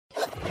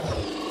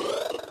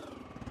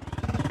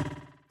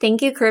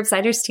Thank you,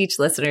 Curbsiders Teach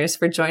listeners,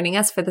 for joining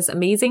us for this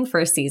amazing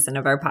first season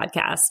of our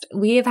podcast.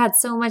 We have had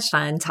so much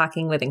fun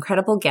talking with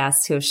incredible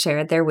guests who have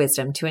shared their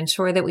wisdom to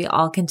ensure that we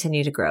all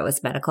continue to grow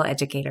as medical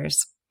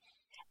educators.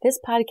 This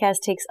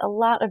podcast takes a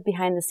lot of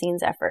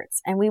behind-the-scenes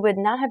efforts, and we would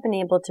not have been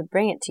able to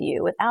bring it to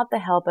you without the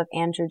help of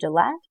Andrew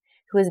Gillette,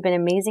 who has been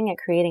amazing at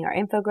creating our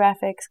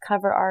infographics,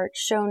 cover art,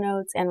 show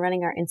notes, and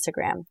running our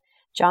Instagram.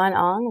 John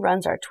Ong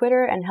runs our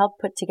Twitter and helped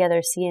put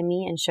together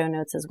CME and show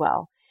notes as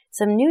well.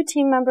 Some new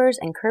team members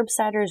and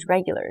Curbsiders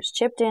regulars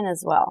chipped in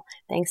as well,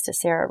 thanks to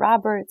Sarah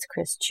Roberts,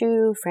 Chris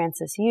Chu,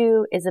 Francis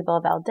Yu,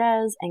 Isabel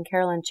Valdez, and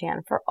Carolyn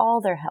Chan for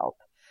all their help.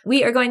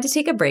 We are going to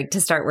take a break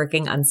to start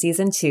working on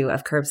Season 2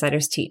 of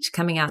Curbsiders Teach,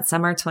 coming out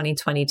summer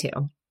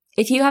 2022.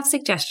 If you have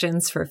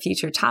suggestions for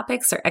future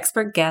topics or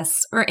expert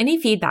guests, or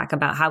any feedback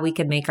about how we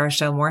could make our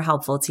show more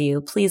helpful to you,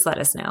 please let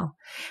us know.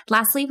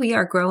 Lastly, we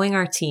are growing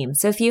our team,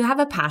 so if you have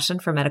a passion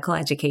for medical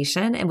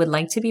education and would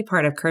like to be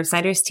part of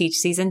Curbsiders Teach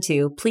Season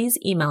 2, please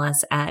email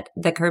us at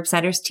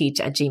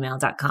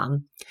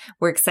thecurbsidersteach@gmail.com.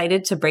 We're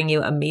excited to bring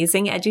you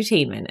amazing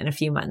edutainment in a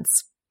few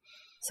months.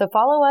 So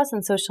follow us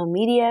on social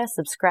media,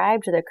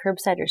 subscribe to the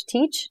Curbsiders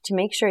Teach to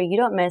make sure you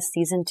don't miss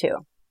Season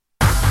 2.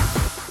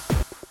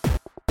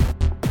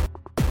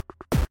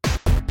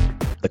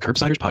 The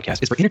Curbsiders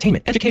podcast is for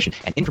entertainment, education,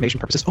 and information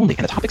purposes only,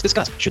 and the topics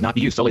discussed should not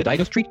be used solely to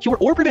diagnose, treat, cure,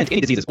 or prevent any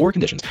diseases or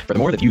conditions.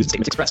 Furthermore, the views and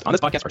statements expressed on this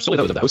podcast are solely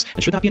those of the host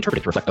and should not be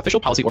interpreted to reflect official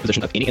policy or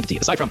position of any entity,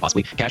 aside from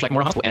possibly Cash Like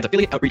Memorial Hospital and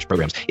affiliate outreach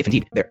programs, if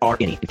indeed there are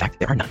any. In fact,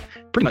 there are none.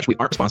 Pretty much, we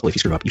aren't responsible if you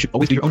screw up. You should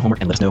always do your own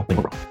homework and let us know when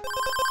we're wrong.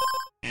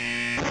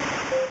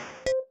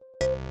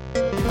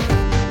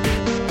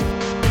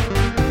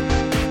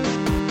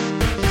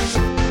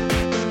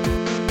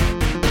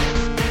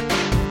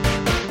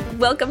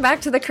 Welcome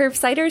back to the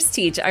Curbsiders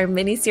Teach, our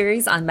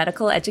mini-series on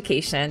medical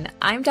education.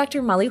 I'm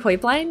Dr. Molly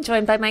Hoybline,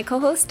 joined by my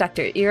co-host,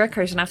 Dr. Ira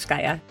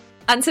Kurzhanovskaya.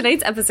 On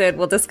tonight's episode,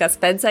 we'll discuss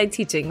bedside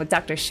teaching with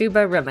Dr.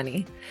 Subha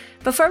Ramani.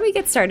 Before we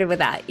get started with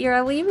that,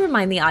 Ira, will you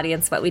remind the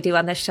audience what we do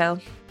on this show?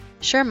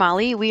 Sure,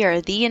 Molly. We are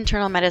the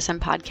internal medicine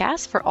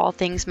podcast for all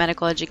things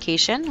medical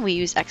education. We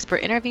use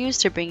expert interviews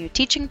to bring you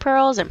teaching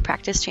pearls and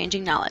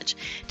practice-changing knowledge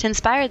to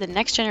inspire the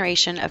next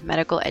generation of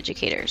medical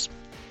educators.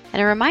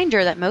 And a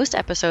reminder that most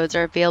episodes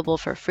are available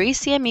for free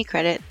CME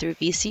credit through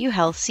VCU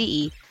Health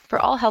CE for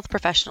all health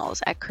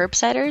professionals at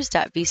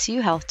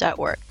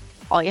curbsiders.vcuhealth.org.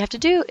 All you have to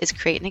do is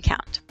create an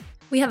account.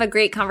 We have a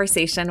great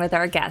conversation with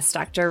our guest,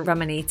 Dr.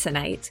 Ramani,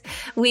 tonight.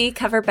 We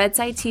cover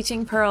bedside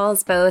teaching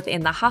pearls both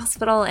in the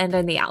hospital and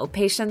in the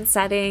outpatient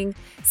setting.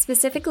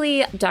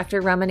 Specifically,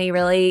 Dr. Ramani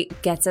really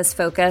gets us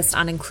focused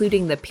on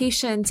including the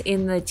patient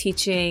in the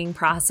teaching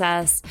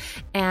process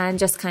and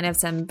just kind of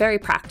some very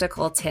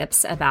practical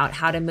tips about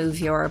how to move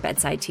your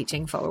bedside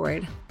teaching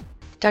forward.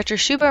 Dr.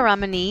 Subha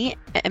Ramani,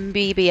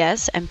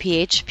 MBBS,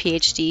 MPH,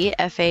 PhD,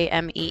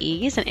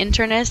 FAMEE, is an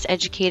internist,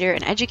 educator,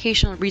 and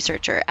educational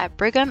researcher at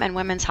Brigham and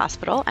Women's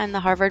Hospital and the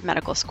Harvard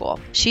Medical School.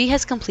 She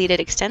has completed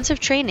extensive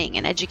training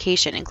in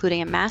education,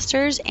 including a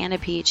master's and a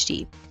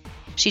PhD.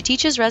 She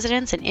teaches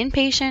residents in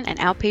inpatient and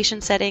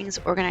outpatient settings,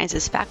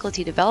 organizes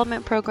faculty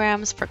development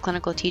programs for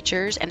clinical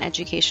teachers and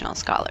educational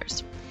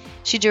scholars.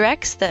 She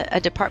directs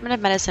a Department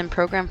of Medicine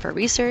program for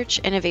research,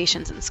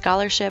 innovations, and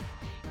scholarship,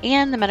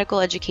 and the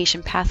medical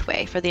education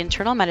pathway for the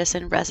internal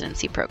medicine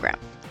residency program.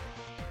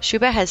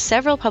 Subha has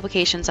several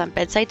publications on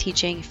bedside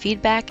teaching,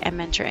 feedback, and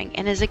mentoring,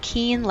 and is a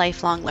keen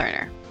lifelong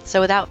learner. So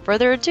without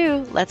further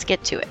ado, let's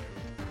get to it.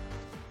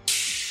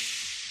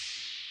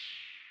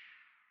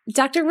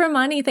 Dr.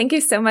 Ramani, thank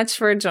you so much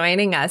for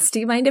joining us. Do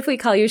you mind if we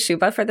call you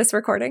Subha for this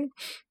recording?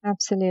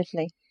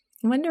 Absolutely.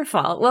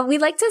 Wonderful. Well,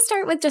 we'd like to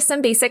start with just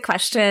some basic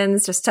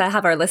questions, just to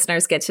have our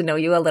listeners get to know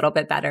you a little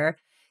bit better.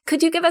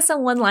 Could you give us a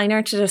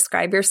one-liner to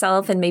describe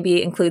yourself and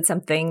maybe include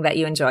something that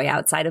you enjoy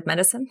outside of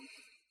medicine?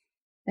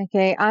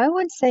 Okay, I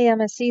would say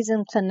I'm a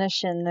seasoned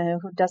clinician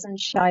who doesn't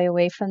shy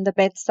away from the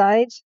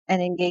bedside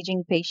and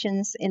engaging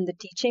patients in the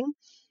teaching.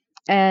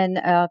 And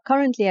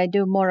currently I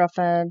do more of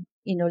a,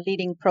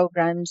 leading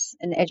programs,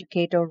 an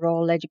educator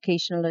role,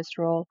 educationalist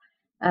role,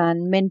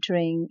 and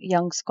mentoring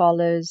young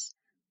scholars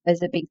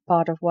is a big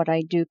part of what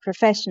I do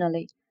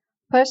professionally.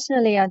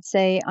 Personally, I'd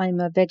say I'm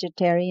a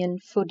vegetarian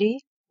foodie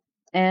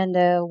and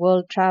a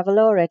world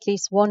traveler, or at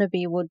least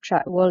wannabe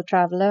world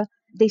traveler.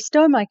 They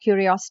stir my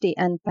curiosity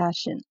and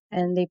passion,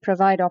 and they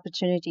provide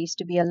opportunities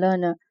to be a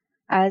learner.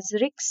 As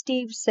Rick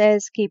Steves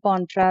says, keep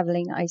on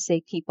traveling. I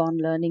say keep on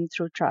learning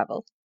through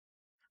travel.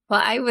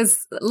 Well, I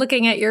was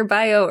looking at your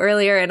bio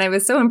earlier, and I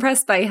was so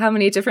impressed by how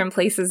many different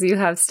places you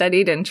have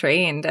studied and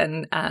trained,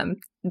 and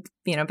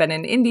been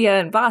in India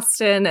and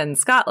Boston and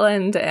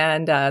Scotland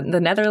and the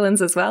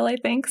Netherlands as well, I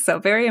think. So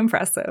very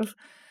impressive.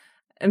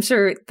 I'm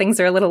sure things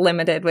are a little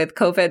limited with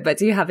COVID, but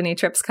do you have any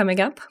trips coming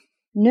up?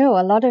 No,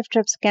 a lot of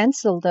trips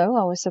canceled, though.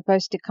 I was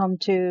supposed to come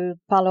to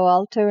Palo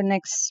Alto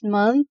next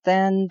month,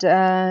 and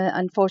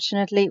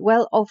unfortunately,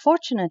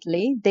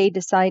 they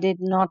decided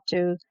not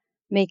to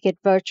make it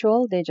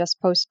virtual. They just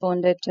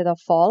postponed it to the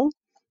fall.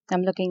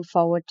 I'm looking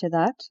forward to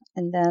that.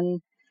 And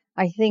then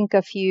I think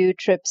a few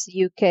trips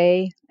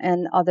UK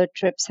and other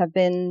trips have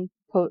been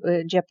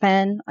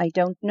Japan. I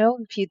don't know.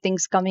 A few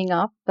things coming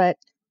up, but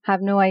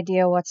have no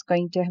idea what's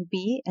going to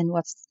be and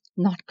what's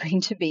not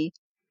going to be.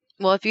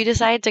 Well, if you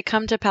decide to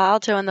come to Palo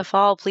Alto in the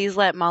fall, please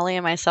let Molly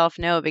and myself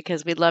know,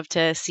 because we'd love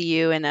to see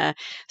you in a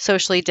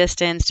socially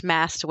distanced,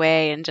 masked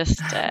way and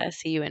just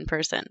see you in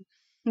person.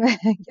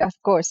 Of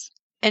course.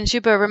 And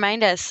Subha,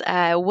 remind us,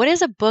 what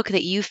is a book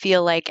that you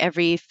feel like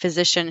every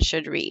physician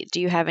should read?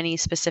 Do you have any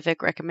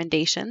specific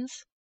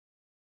recommendations?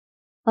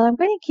 Well, I'm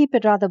going to keep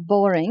it rather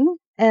boring.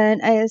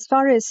 And as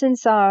far as,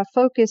 since our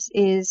focus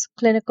is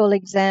clinical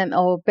exam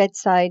or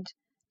bedside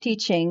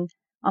teaching,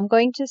 I'm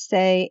going to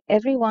say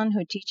everyone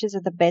who teaches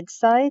at the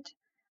bedside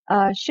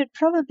should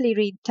probably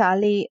read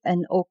Talley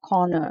and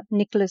O'Connor,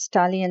 Nicholas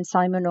Talley and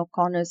Simon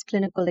O'Connor's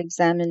clinical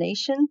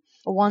examination.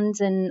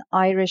 One's an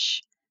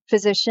Irish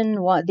physician,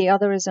 the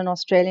other is an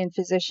Australian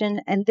physician,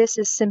 and this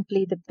is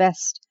simply the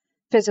best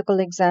physical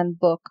exam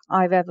book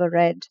I've ever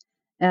read.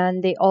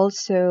 And they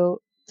also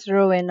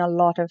throw in a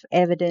lot of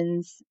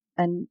evidence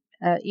and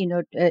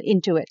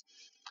into it.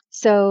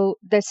 So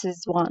this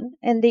is one.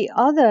 And the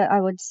other I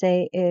would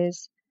say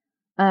is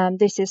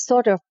this is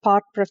sort of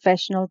part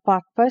professional,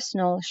 part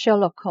personal.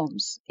 Sherlock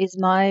Holmes is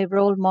my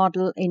role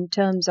model in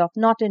terms of,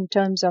 not in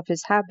terms of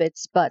his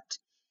habits, but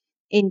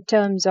in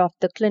terms of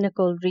the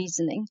clinical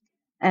reasoning.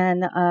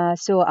 And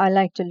so I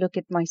like to look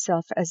at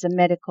myself as a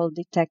medical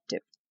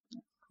detective.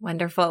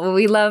 Wonderful. Well,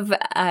 we love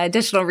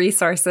additional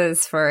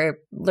resources for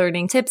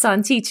learning tips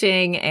on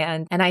teaching.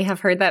 And I have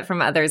heard that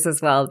from others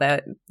as well,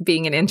 that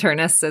being an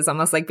internist is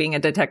almost like being a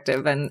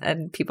detective,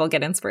 and people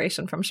get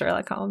inspiration from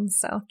Sherlock Holmes.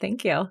 So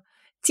thank you.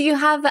 Do you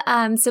have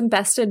some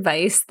best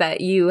advice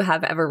that you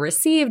have ever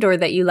received or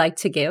that you like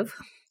to give?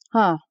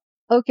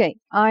 Okay.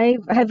 I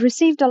have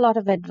received a lot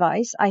of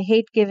advice. I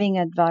hate giving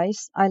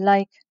advice. I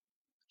like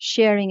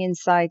sharing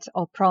insights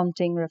or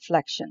prompting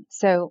reflection.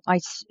 So I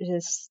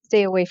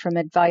stay away from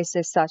advice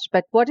as such.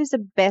 But what is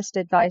the best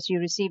advice you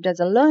received as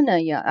a learner?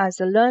 Yeah,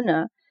 as a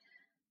learner,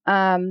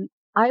 I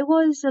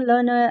was a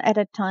learner at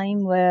a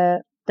time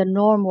where the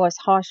norm was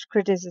harsh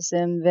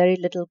criticism, very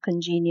little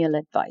congenial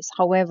advice.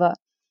 However,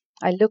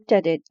 I looked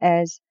at it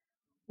as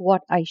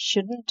what I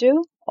shouldn't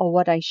do or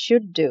what I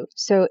should do.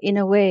 So in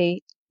a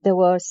way, there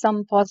were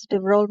some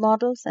positive role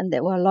models and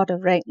there were a lot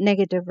of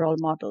negative role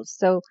models.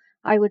 So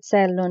I would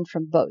say I learned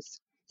from both.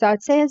 So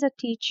I'd say as a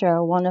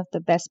teacher, one of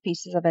the best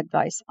pieces of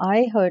advice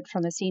I heard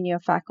from a senior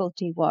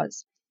faculty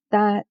was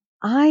that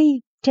I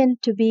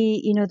tend to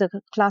be,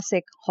 the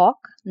classic hawk,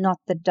 not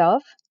the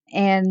dove.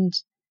 And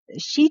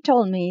she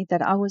told me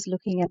that I was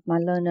looking at my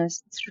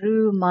learners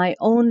through my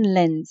own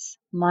lens,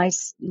 my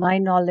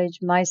knowledge,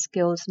 my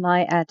skills,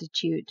 my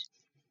attitude.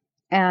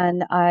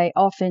 And I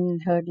often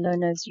heard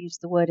learners use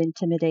the word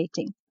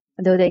intimidating,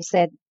 though they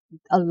said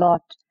a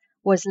lot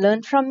was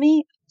learned from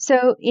me.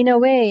 So in a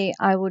way,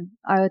 I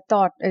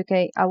thought,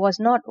 okay, I was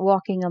not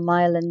walking a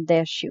mile in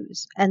their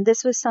shoes. And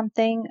this was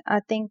something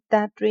I think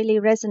that really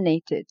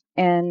resonated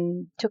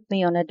and took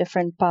me on a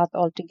different path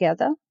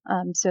altogether.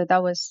 So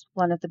that was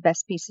one of the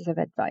best pieces of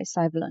advice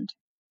I've learned.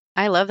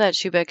 I love that,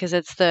 Subha, because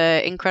it's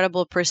the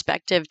incredible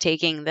perspective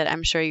taking that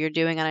I'm sure you're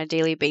doing on a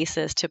daily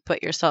basis to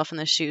put yourself in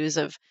the shoes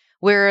of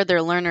where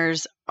their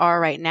learners are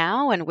right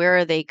now and where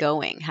are they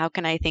going? How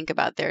can I think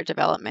about their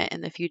development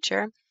in the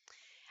future?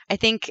 I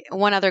think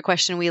one other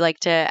question we like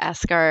to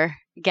ask our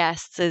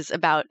guests is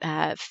about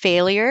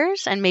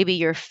failures and maybe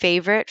your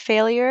favorite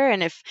failure,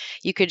 and if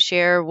you could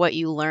share what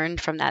you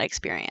learned from that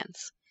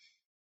experience.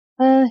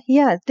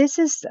 This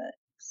is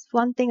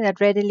one thing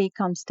that readily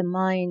comes to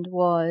mind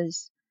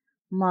was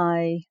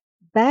my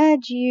bad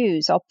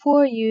use or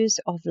poor use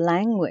of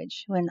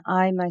language when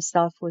I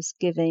myself was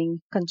giving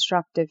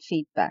constructive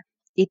feedback.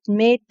 It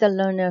made the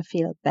learner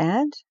feel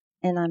bad,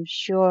 and I'm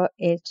sure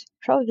it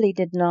probably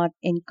did not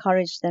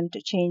encourage them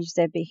to change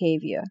their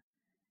behavior.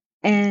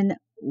 And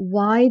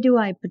why do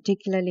I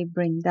particularly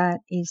bring that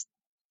is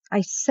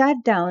I sat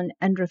down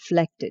and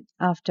reflected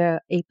after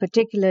a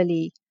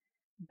particularly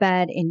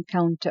bad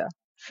encounter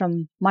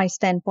from my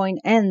standpoint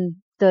and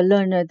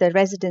the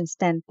resident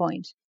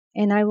standpoint.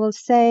 And I will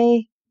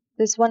say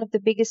this is one of the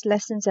biggest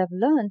lessons I've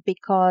learned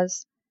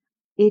because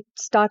it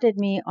started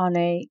me on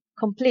a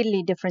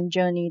completely different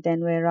journey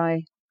than where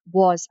I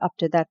was up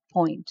to that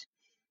point.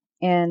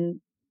 And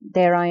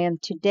there I am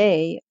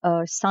today,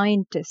 a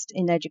scientist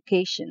in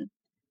education,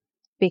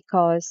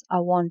 because I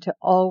want to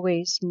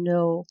always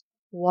know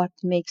what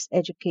makes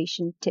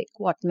education tick,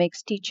 what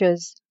makes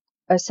teachers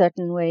a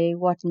certain way,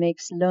 what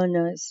makes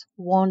learners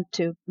want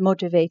to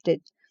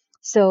motivated.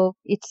 So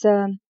it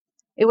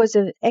was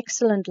an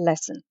excellent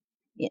lesson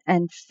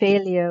and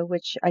failure,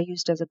 which I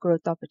used as a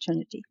growth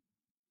opportunity.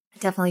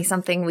 Definitely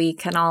something we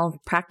can all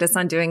practice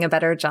on doing a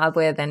better job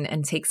with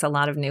and takes a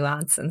lot of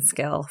nuance and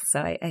skill. So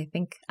I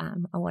think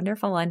a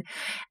wonderful one.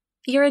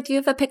 Yura, do you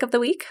have a pick of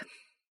the week?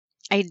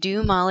 I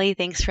do, Molly.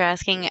 Thanks for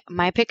asking.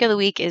 My pick of the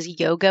week is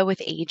Yoga with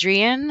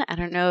Adriene. I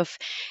don't know if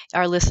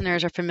our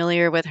listeners are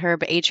familiar with her,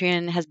 but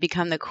Adriene has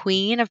become the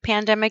queen of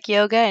pandemic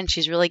yoga, and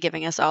she's really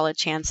giving us all a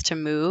chance to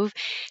move.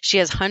 She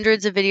has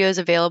hundreds of videos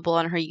available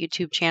on her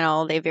YouTube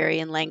channel. They vary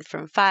in length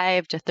from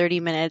 5 to 30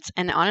 minutes,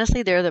 and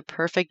honestly, they're the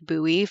perfect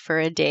buoy for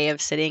a day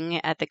of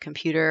sitting at the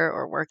computer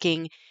or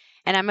working.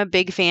 And I'm a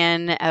big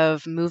fan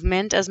of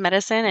movement as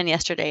medicine, and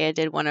yesterday I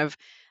did one of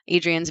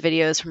Adriene's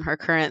videos from her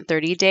current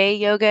 30-day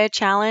yoga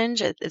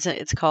challenge.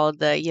 It's called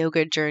the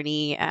Yoga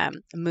Journey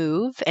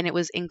Move, and it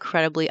was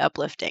incredibly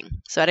uplifting.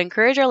 So I'd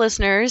encourage our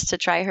listeners to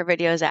try her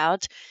videos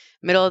out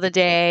middle of the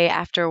day,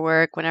 after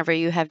work, whenever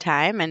you have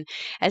time. And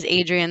as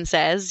Adriene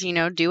says,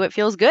 do what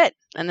feels good.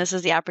 And this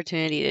is the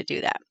opportunity to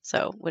do that.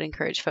 So would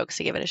encourage folks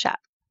to give it a shot.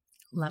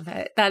 Love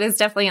it. That is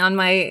definitely on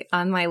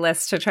my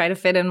list to try to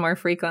fit in more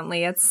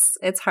frequently.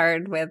 It's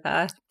hard with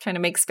trying to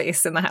make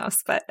space in the house,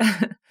 but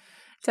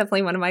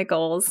definitely one of my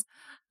goals.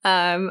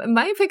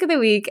 My pick of the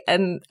week,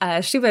 and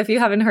Subha, if you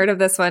haven't heard of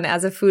this one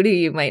as a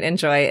foodie, you might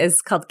enjoy,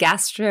 is called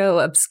Gastro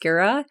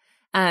Obscura.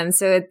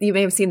 So you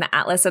may have seen the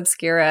Atlas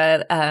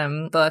Obscura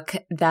book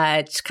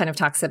that kind of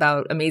talks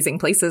about amazing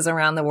places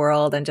around the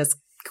world and just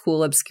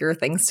cool, obscure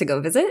things to go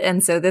visit.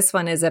 And so this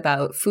one is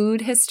about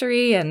food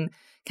history and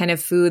kind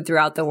of food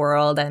throughout the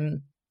world,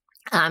 and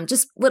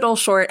just little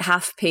short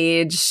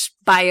half-page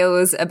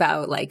bios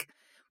about like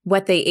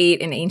what they ate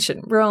in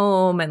ancient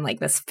Rome and like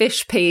this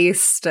fish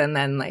paste, and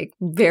then like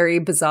very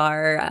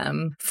bizarre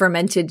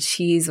fermented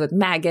cheese with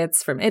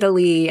maggots from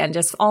Italy, and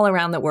just all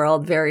around the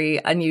world, very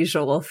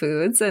unusual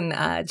foods, and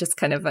just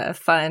kind of a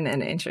fun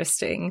and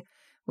interesting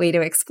way to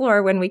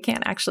explore when we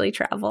can't actually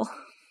travel.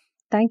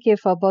 Thank you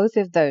for both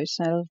of those.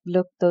 I'll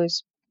look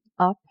those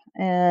up.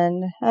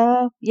 And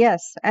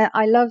yes,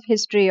 I love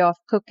history of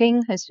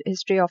cooking,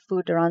 history of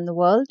food around the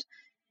world.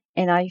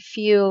 And I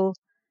feel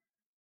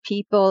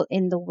people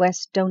in the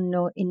West don't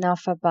know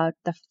enough about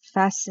the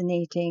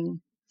fascinating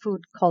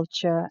food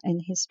culture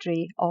and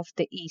history of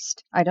the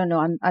East. I don't know.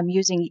 I'm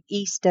using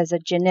East as a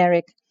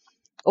generic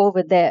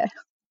over there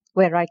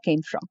where I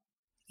came from.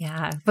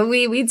 Yeah, but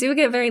we do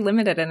get very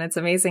limited, and it's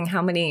amazing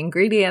how many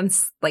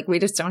ingredients like we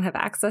just don't have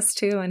access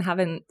to and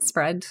haven't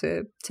spread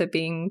to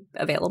being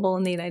available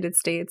in the United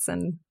States,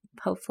 and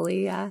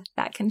hopefully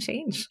that can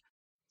change.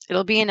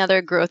 It'll be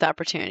another growth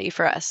opportunity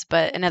for us,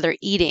 but another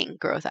eating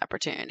growth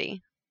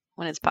opportunity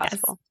when it's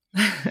possible.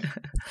 Yes.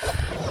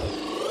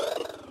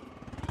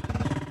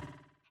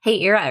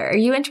 Hey, Ira, are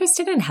you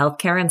interested in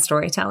healthcare and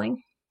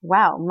storytelling?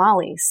 Wow,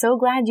 Molly, so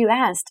glad you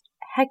asked.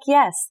 Heck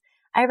yes.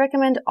 I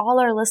recommend all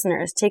our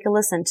listeners take a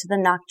listen to The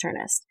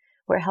Nocturnist,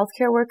 where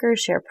healthcare workers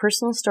share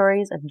personal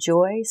stories of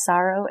joy,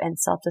 sorrow, and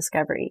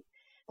self-discovery.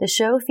 The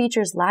show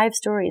features live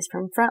stories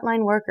from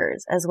frontline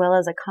workers, as well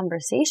as a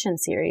conversation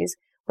series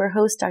where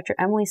host Dr.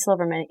 Emily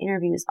Silverman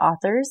interviews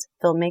authors,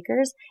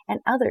 filmmakers, and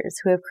others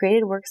who have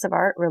created works of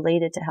art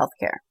related to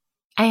healthcare.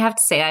 I have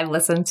to say I've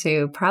listened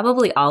to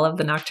probably all of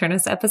the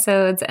Nocturnist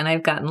episodes, and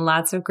I've gotten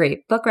lots of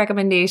great book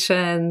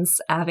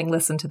recommendations, having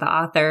listened to the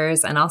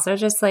authors, and also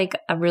just like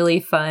a really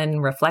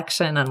fun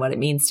reflection on what it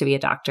means to be a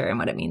doctor and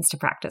what it means to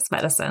practice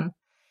medicine.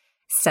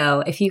 So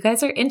if you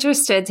guys are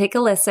interested, take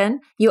a listen.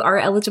 You are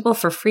eligible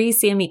for free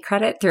CME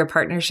credit through a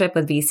partnership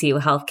with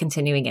VCU Health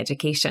Continuing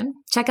Education.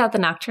 Check out The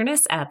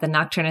Nocturnist at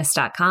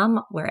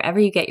thenocturnist.com, wherever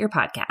you get your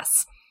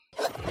podcasts.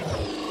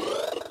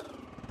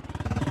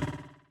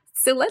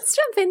 So let's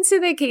jump into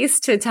the case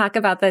to talk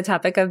about the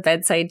topic of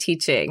bedside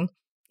teaching.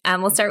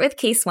 We'll start with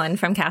case 1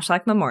 from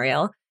Cashlock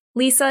Memorial.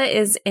 Lisa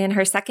is in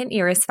her second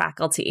year as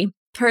faculty.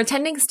 Her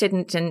attending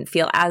student didn't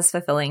feel as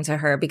fulfilling to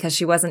her because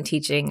she wasn't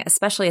teaching,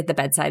 especially at the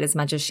bedside, as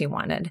much as she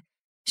wanted.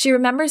 She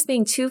remembers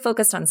being too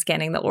focused on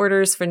scanning the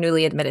orders for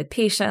newly admitted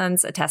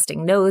patients,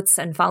 attesting notes,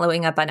 and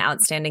following up on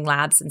outstanding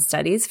labs and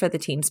studies for the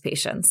team's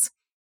patients.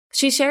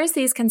 She shares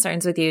these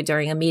concerns with you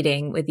during a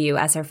meeting with you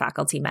as her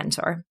faculty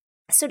mentor.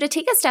 So to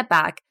take a step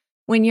back,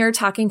 when you're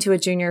talking to a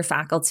junior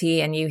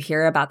faculty and you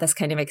hear about this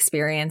kind of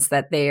experience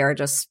that they are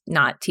just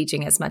not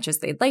teaching as much as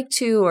they'd like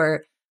to,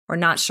 or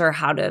not sure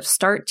how to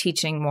start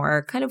teaching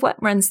more, kind of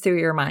what runs through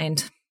your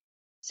mind?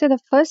 So the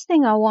first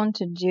thing I want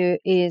to do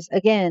is,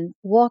 again,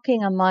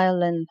 walking a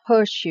mile in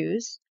her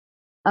shoes.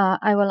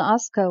 I will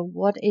ask her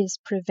what is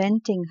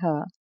preventing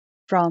her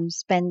from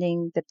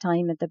spending the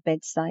time at the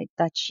bedside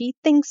that she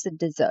thinks it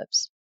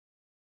deserves.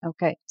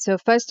 Okay, so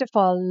first of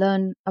all,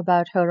 learn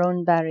about her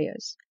own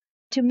barriers.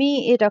 To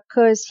me, it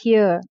occurs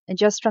here,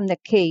 just from the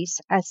case,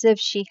 as if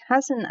she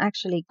hasn't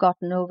actually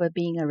gotten over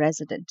being a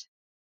resident.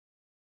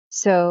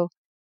 So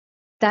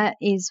that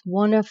is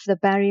one of the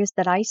barriers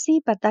that I see,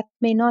 but that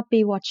may not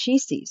be what she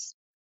sees.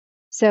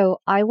 So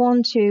I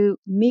want to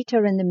meet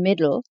her in the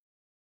middle,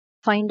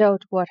 find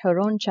out what her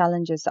own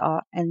challenges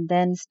are, and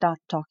then start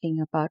talking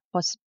about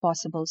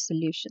possible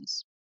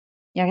solutions.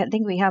 Yeah, I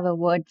think we have a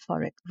word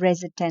for it,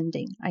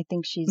 resitending. I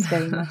think she's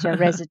very much a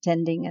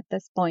resitending at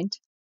this point.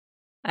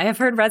 I have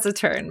heard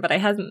resiturn, but I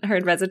hadn't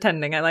heard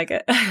resitending. I like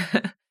it.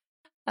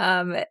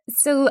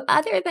 So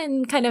other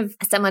than kind of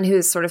someone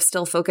who's sort of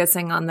still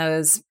focusing on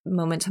those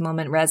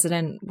moment-to-moment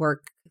resident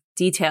work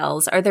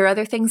details. Are there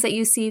other things that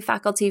you see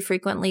faculty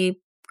frequently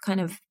kind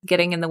of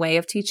getting in the way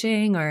of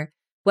teaching, or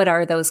what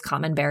are those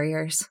common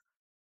barriers?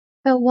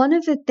 One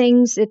of the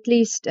things, at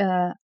least,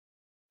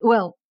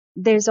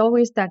 there's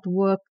always that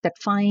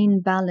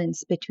fine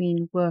balance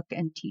between work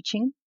and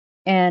teaching.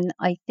 And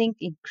I think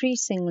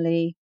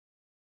increasingly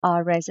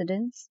our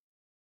residents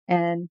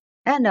and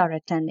our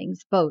attendings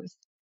both,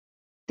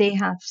 they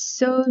have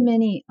so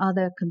many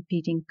other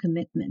competing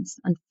commitments,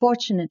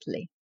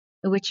 unfortunately,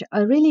 which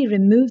really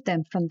remove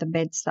them from the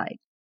bedside.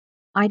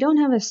 I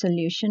don't have a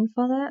solution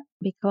for that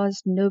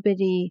because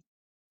nobody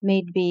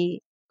made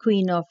me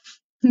queen of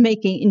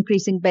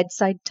increasing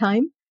bedside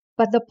time.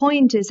 But the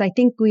point is, I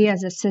think we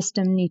as a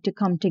system need to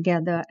come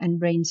together and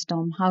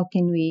brainstorm how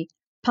can we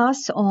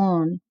pass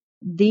on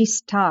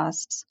these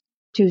tasks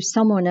to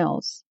someone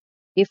else,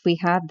 if we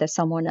have the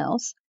someone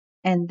else,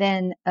 and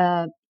then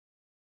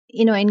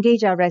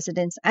engage our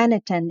residents and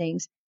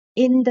attendings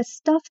in the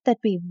stuff that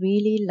we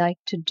really like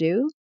to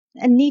do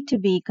and need to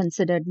be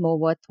considered more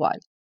worthwhile.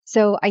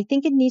 So I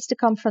think it needs to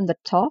come from the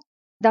top.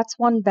 That's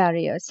one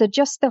barrier. So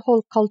just the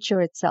whole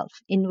culture itself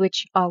in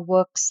which our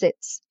work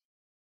sits.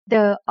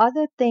 The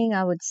other thing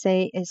I would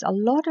say is a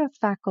lot of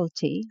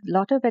faculty, a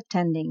lot of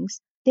attendings,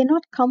 they're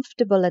not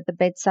comfortable at the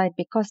bedside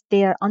because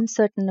they are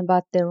uncertain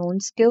about their own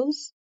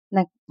skills,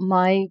 like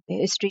my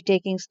history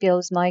taking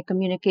skills, my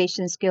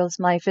communication skills,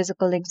 my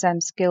physical exam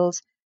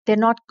skills. They're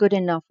not good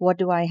enough. What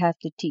do I have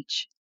to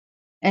teach?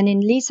 And in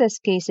Lisa's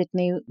case, it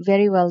may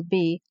very well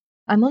be,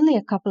 I'm only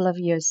a couple of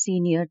years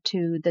senior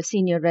to the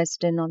senior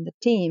resident on the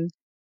team,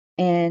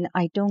 and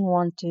I don't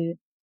want to,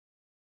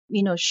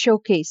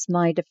 showcase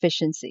my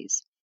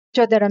deficiencies.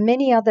 So there are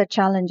many other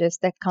challenges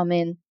that come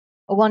in.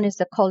 One is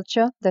the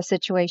culture, the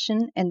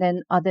situation, and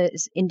then other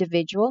is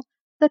individual.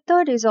 The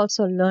third is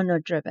also learner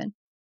driven,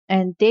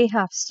 and they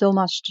have so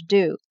much to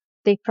do.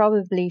 They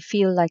probably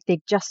feel like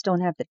they just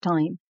don't have the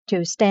time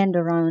to stand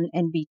around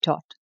and be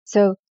taught.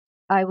 So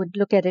I would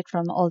look at it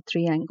from all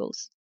three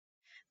angles.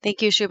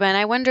 Thank you, Subha. And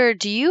I wonder,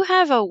 do you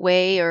have a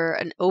way or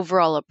an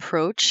overall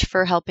approach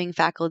for helping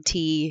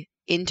faculty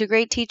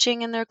integrate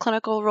teaching in their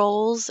clinical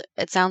roles?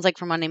 It sounds like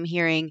from what I'm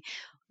hearing,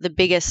 the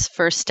biggest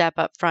first step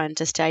up front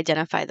is to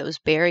identify those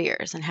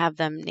barriers and have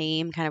them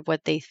name kind of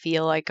what they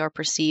feel like are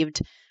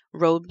perceived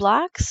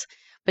roadblocks.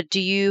 But do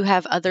you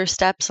have other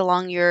steps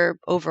along your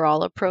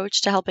overall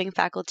approach to helping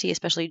faculty,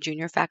 especially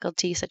junior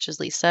faculty such as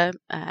Lisa,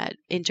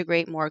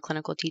 integrate more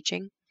clinical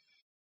teaching?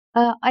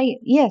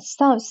 Yes,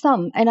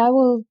 some, and I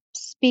will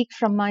speak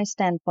from my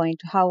standpoint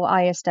how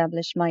I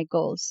establish my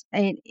goals.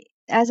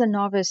 As a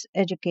novice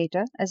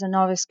educator, as a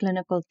novice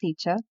clinical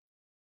teacher,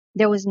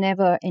 there was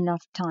never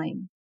enough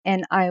time,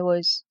 and I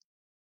was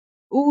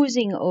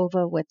oozing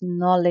over with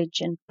knowledge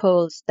and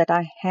pearls that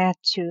I had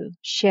to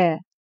share.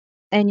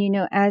 And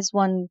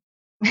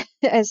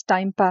as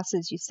time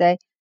passes, you say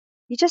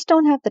you just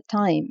don't have the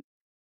time.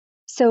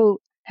 So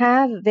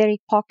have very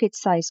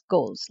pocket-sized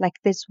goals, like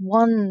this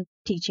one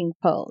teaching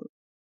pearl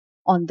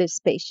on this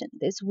patient.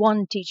 There's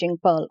one teaching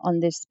pearl on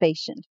this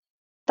patient.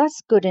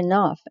 That's good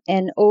enough.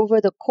 And over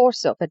the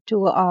course of a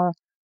 2-hour,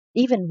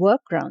 even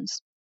work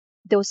rounds,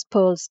 those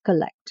pearls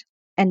collect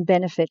and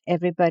benefit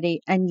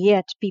everybody. And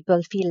yet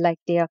people feel like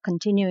they are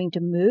continuing to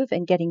move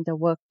and getting the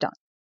work done.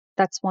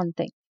 That's one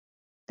thing.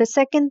 The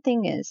second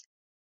thing is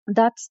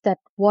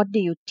what do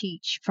you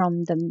teach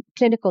from the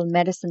clinical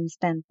medicine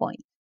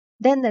standpoint?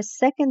 Then the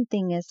second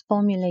thing is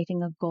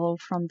formulating a goal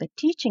from the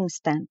teaching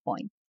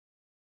standpoint.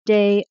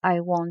 Today,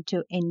 I want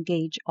to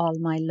engage all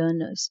my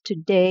learners.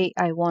 Today,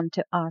 I want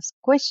to ask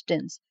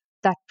questions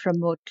that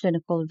promote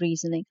clinical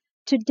reasoning.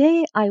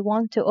 Today, I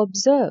want to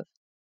observe.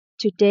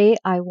 Today,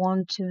 I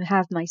want to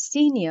have my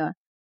senior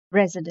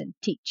resident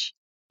teach,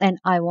 and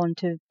I want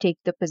to take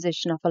the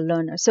position of a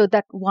learner. So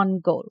that one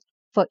goal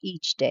for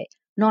each day.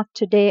 Not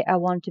today, I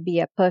want to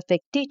be a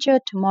perfect teacher.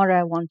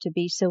 Tomorrow, I want to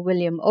be Sir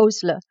William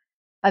Osler,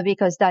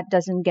 because that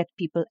doesn't get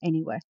people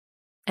anywhere.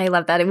 I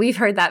love that. And we've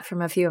heard that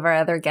from a few of our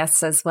other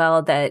guests as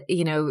well, that,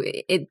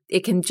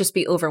 it can just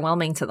be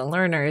overwhelming to the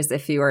learners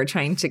if you are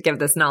trying to give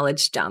this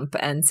knowledge dump.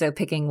 And so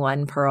picking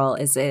one pearl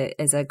is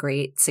a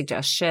great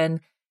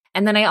suggestion.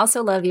 And then I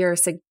also love your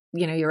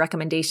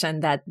recommendation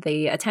that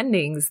the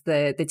attendings,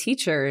 the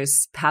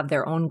teachers have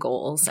their own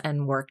goals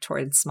and work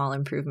towards small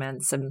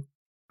improvements. And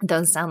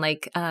those sound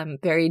like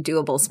very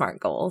doable, smart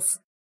goals.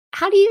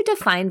 How do you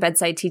define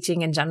bedside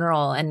teaching in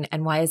general,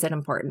 and why is it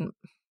important?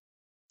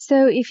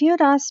 So if you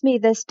had asked me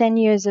this 10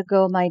 years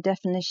ago, my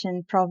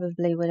definition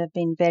probably would have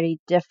been very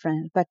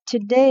different. But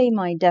today,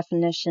 my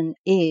definition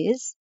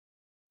is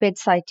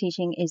bedside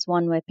teaching is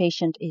one where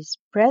patient is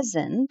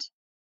present.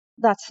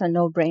 That's a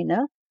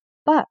no-brainer.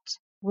 But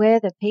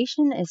where the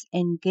patient is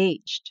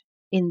engaged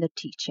in the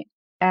teaching,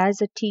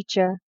 as a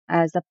teacher,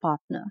 as a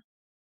partner.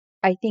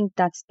 I think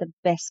that's the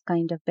best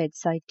kind of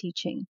bedside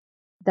teaching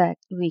that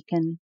we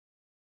can,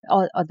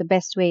 or the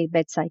best way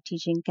bedside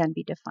teaching can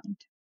be defined.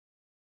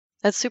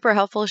 That's super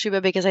helpful, Subha,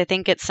 because I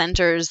think it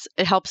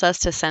helps us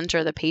to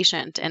center the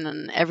patient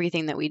in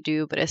everything that we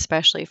do, but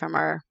especially from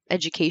our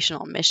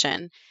educational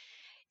mission.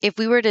 If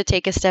we were to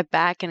take a step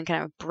back and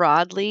kind of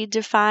broadly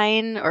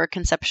define or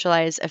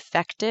conceptualize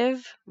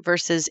effective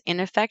versus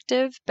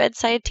ineffective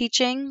bedside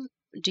teaching,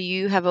 do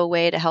you have a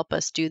way to help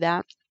us do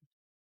that?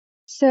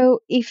 So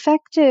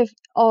effective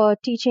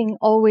teaching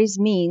always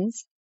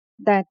means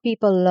that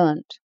people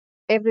learned.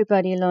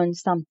 Everybody learned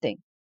something.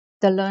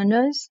 The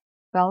learners,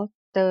 well,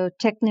 the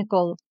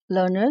technical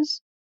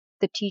learners,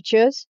 the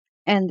teachers,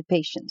 and the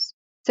patients.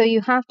 So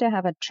you have to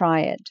have a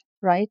triad,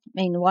 right?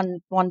 I mean,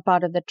 one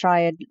part of the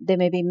triad, there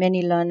may be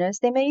many learners.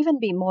 There may even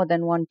be more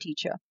than one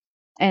teacher,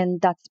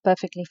 and that's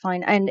perfectly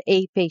fine. And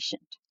a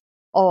patient,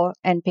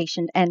 and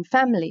patient and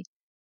family.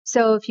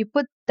 So if you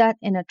put that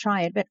in a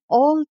triad, but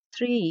all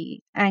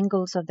three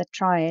angles of the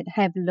triad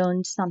have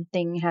learned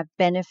something, have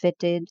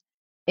benefited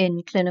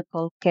in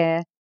clinical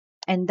care,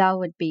 and that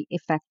would be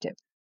effective.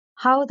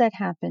 How that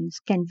happens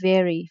can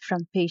vary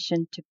from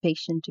patient to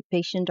patient to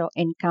patient or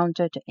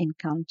encounter to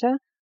encounter.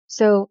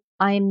 So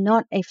I'm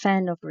not a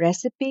fan of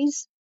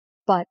recipes,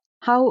 but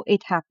how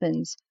it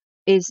happens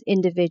is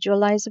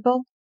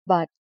individualizable.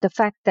 But the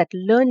fact that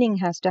learning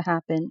has to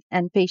happen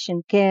and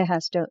patient care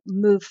has to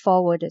move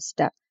forward a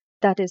step,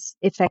 that is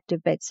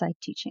effective bedside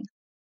teaching.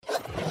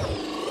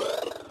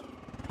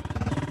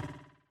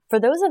 For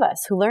those of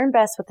us who learn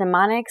best with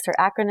mnemonics or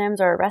acronyms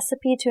or a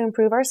recipe to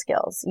improve our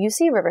skills,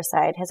 UC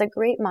Riverside has a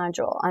great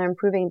module on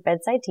improving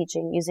bedside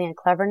teaching using a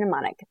clever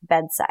mnemonic,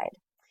 Bedside.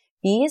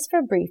 B is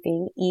for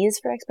briefing, E is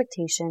for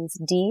expectations,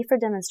 D for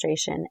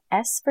demonstration,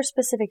 S for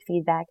specific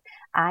feedback,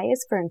 I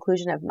is for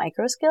inclusion of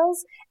micro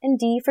skills, and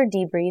D for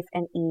debrief,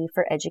 and E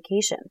for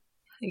education.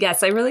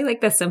 Yes, I really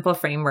like the simple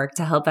framework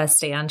to help us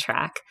stay on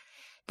track.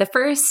 The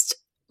first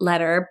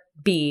letter,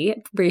 B,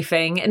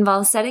 briefing,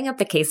 involves setting up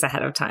the case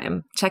ahead of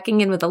time,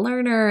 checking in with the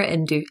learner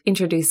and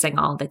introducing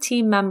all the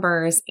team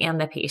members and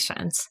the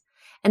patient.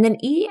 And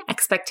then E,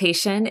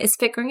 expectation, is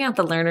figuring out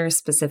the learner's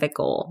specific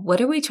goal.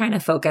 What are we trying to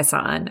focus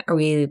on? Are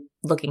we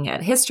looking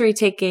at history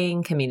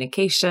taking,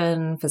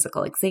 communication,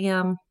 physical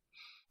exam?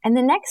 And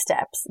the next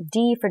steps,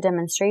 D for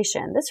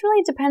demonstration. This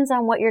really depends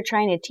on what you're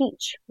trying to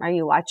teach. Are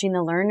you watching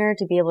the learner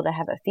to be able to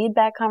have a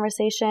feedback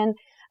conversation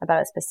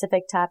about a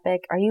specific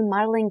topic? Are you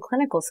modeling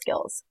clinical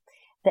skills?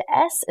 The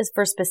S is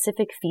for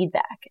specific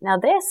feedback. Now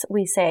this,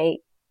 we say,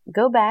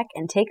 go back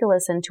and take a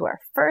listen to our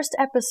first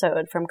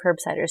episode from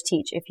Curbsiders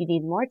Teach if you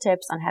need more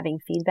tips on having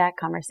feedback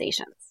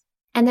conversations.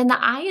 And then the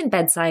I in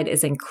Bedside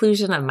is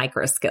inclusion of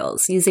micro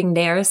skills using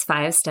Nair's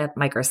 5-step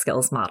micro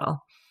skills model.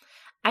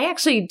 I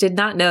actually did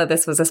not know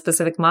this was a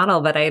specific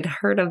model, but I'd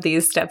heard of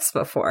these steps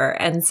before.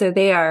 And so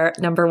they are,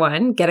 number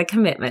 1, get a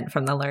commitment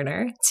from the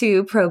learner.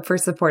 2, probe for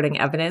supporting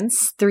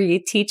evidence. 3,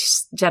 teach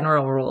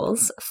general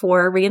rules.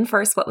 4,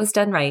 reinforce what was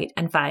done right.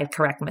 And 5,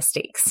 correct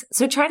mistakes.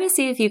 So try to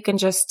see if you can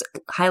just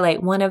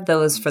highlight one of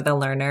those for the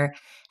learner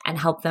and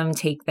help them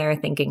take their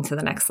thinking to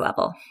the next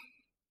level.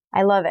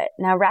 I love it.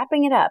 Now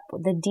wrapping it up,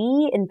 the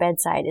D in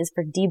Bedside is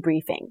for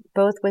debriefing,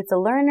 both with the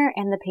learner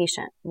and the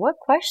patient. What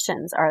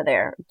questions are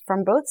there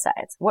from both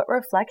sides? What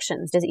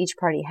reflections does each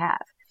party have?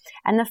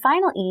 And the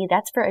final E,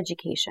 that's for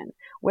education.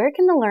 Where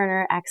can the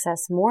learner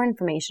access more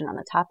information on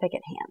the topic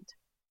at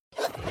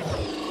hand?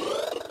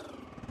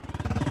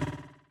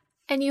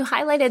 And you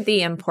highlighted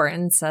the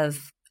importance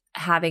of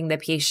having the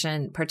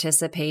patient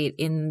participate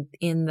in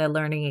the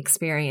learning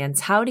experience.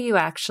 How do you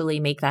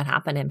actually make that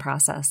happen in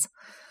process?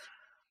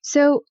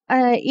 So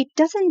it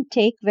doesn't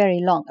take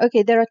very long.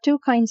 Okay, there are 2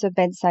 kinds of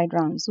bedside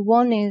rounds.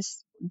 One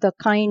is the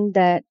kind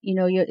that,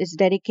 is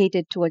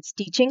dedicated towards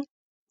teaching.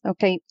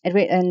 Okay,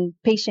 and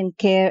patient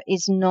care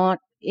is not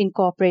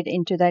incorporated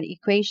into that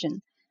equation.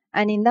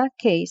 And in that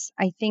case,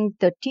 I think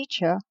the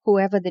teacher,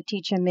 whoever the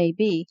teacher may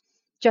be,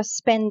 just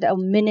spend a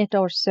minute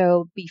or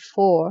so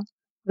before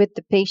with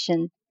the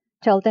patient,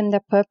 tell them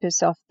the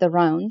purpose of the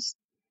rounds,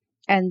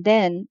 and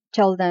then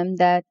tell them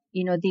that,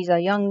 these are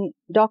young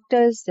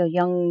doctors, the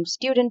young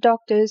student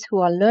doctors who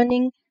are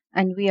learning,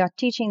 and we are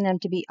teaching them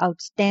to be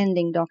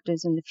outstanding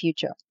doctors in the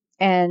future.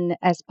 And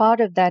as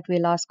part of that,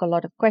 we'll ask a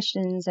lot of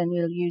questions and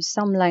we'll use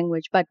some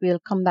language, but we'll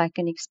come back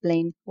and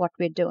explain what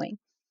we're doing.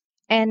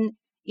 And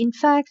in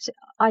fact,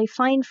 I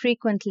find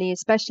frequently,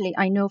 especially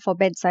I know for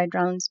bedside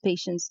rounds,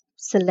 patients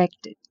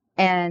selected.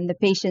 And the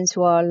patients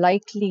who are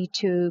likely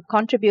to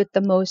contribute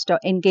the most or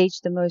engage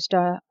the most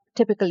are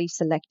typically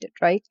selected,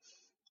 right?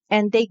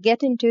 And they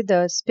get into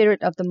the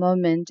spirit of the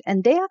moment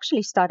and they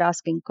actually start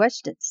asking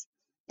questions.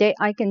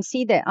 I can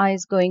see their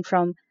eyes going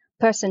from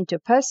person to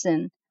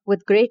person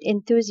with great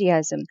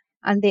enthusiasm,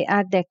 and they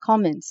add their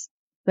comments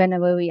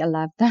whenever we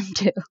allow them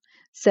to.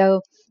 So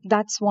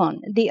that's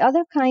one. The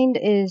other kind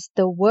is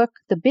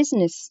the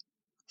business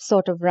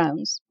sort of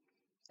rounds.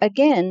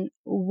 Again,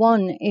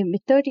 in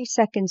 30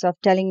 seconds of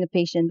telling the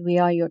patient, we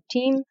are your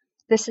team,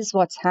 this is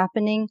what's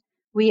happening.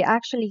 We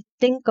actually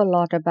think a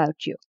lot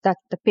about you. That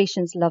the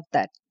patients love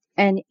that.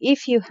 And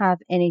if you have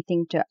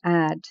anything to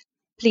add,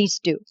 please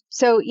do.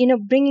 So,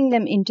 bringing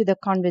them into the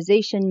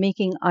conversation,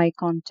 making eye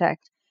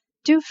contact.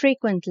 Too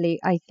frequently,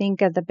 I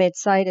think at the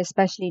bedside,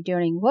 especially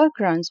during work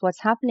rounds,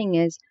 what's happening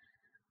is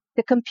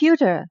the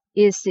computer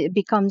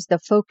becomes the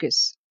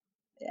focus.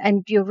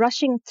 and you're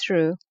rushing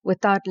through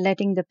without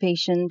letting the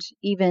patient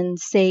even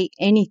say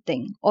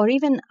anything or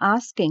even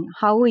asking,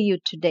 how are you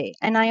today?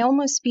 And I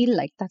almost feel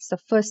like that's the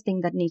first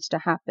thing that needs to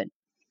happen.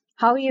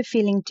 How are you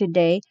feeling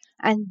today?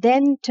 And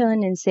then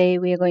turn and say,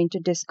 we are going to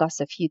discuss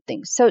a few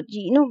things. So,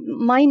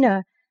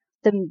 minor,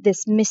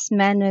 this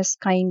mismanners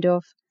kind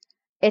of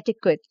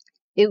etiquette,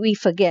 we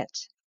forget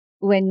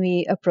when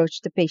we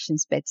approach the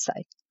patient's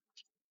bedside.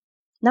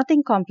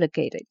 Nothing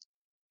complicated.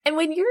 And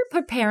when you're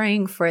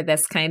preparing for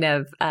this kind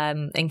of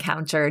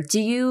encounter, do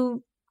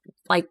you,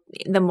 like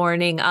the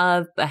morning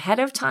of, ahead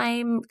of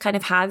time, kind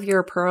of have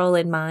your pearl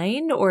in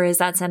mind? Or is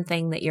that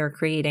something that you're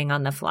creating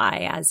on the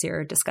fly as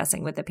you're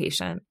discussing with the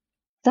patient?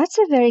 That's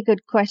a very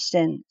good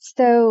question.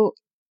 So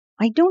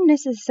I don't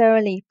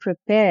necessarily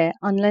prepare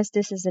unless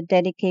this is a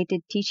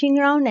dedicated teaching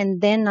round,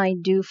 and then I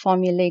do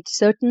formulate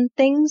certain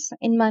things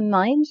in my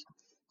mind,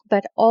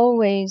 but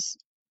always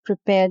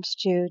prepared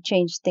to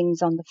change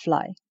things on the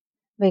fly.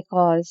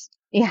 Because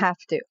you have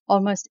to.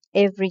 Almost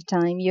every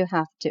time you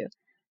have to.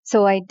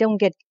 So I don't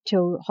get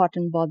too hot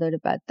and bothered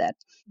about that.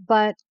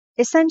 But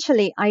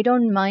essentially, I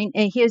don't mind.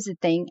 And here's the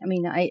thing. I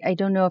mean, I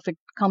don't know if it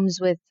comes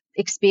with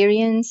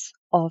experience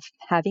of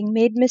having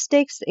made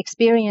mistakes.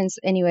 Experience,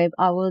 anyway,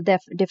 I will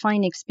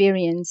define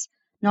experience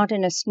not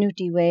in a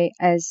snooty way,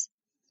 as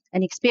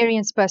an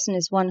experienced person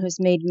is one who's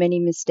made many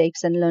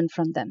mistakes and learned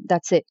from them.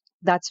 That's it.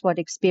 That's what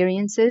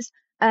experience is.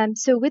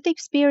 So with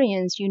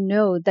experience, you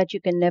know that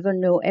you can never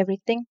know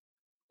everything.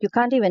 You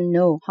can't even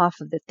know half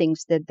of the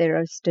things that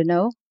there is to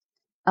know.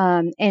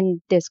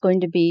 And there's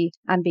going to be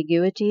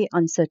ambiguity,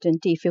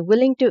 uncertainty. If you're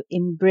willing to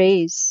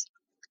embrace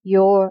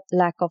your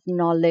lack of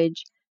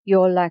knowledge,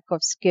 your lack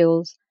of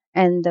skills,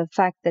 and the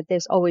fact that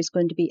there's always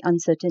going to be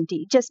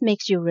uncertainty, it just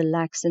makes you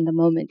relax in the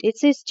moment.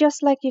 It's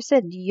just like you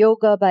said,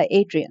 yoga by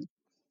Adrian.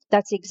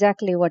 That's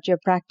exactly what you're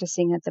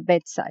practicing at the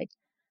bedside.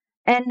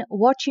 And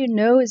what you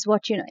know is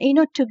what you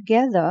know.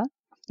 Together,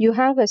 you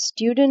have a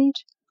student,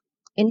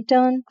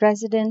 intern,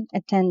 resident,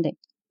 attending.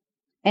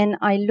 And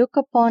I look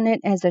upon it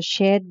as a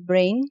shared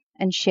brain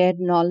and shared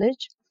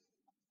knowledge.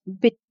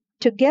 But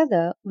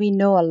together, we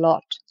know a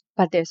lot,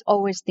 but there's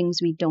always things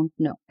we don't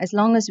know. As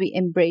long as we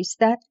embrace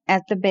that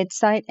at the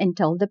bedside and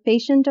tell the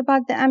patient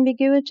about the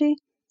ambiguity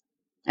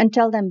and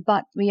tell them,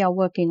 but we are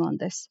working on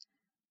this.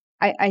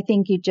 I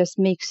think it just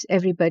makes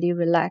everybody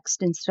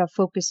relaxed instead of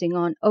focusing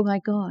on, oh my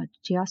God,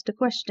 she asked a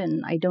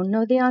question. I don't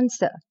know the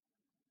answer.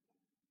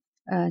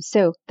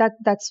 So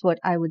that's what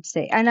I would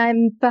say.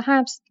 And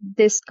perhaps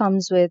this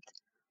comes with,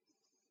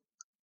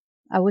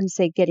 I wouldn't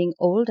say getting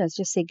old, I'd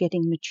just say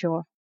getting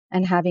mature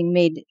and having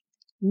made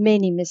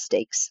many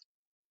mistakes.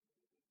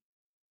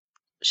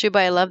 Shubha,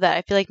 I love that.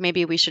 I feel like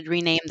maybe we should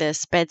rename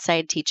this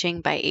Bedside Teaching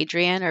by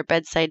Adrian or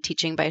Bedside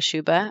Teaching by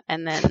Shubha,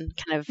 and then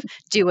kind of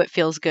do what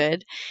feels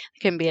good.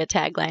 It can be a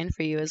tagline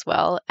for you as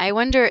well. I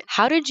wonder,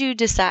 how did you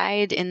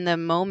decide in the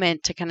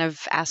moment to kind of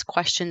ask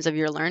questions of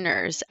your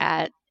learners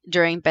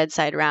during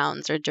bedside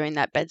rounds or during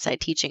that bedside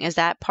teaching? Is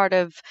that part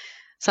of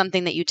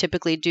something that you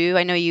typically do?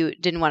 I know you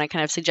didn't want to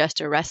kind of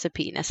suggest a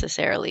recipe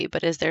necessarily,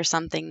 but is there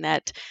something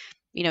that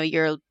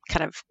you're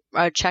kind of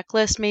a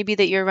checklist maybe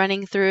that you're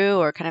running through,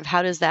 or kind of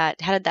how did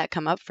that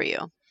come up for you?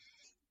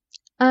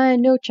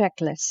 No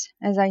checklist.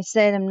 As I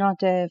said, I'm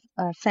not a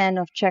fan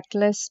of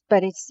checklists,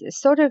 but it's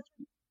sort of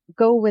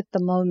go with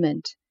the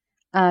moment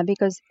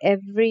because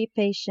every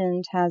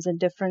patient has a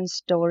different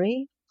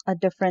story, a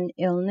different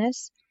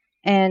illness,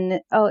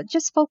 and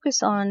just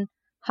focus on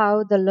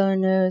how the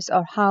learners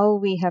or how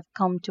we have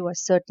come to a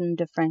certain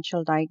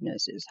differential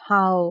diagnosis,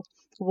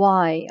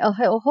 why, a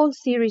whole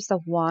series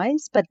of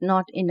whys, but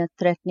not in a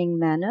threatening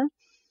manner.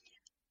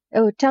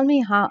 Oh, tell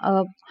me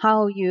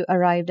how you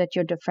arrived at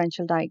your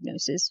differential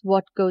diagnosis,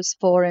 what goes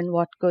for and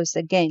what goes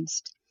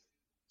against.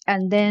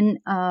 And then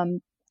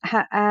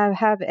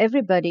have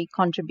everybody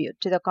contribute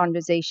to the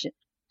conversation.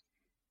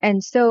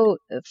 And so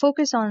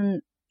focus on,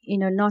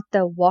 not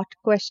the what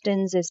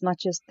questions as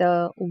much as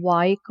the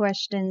why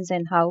questions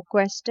and how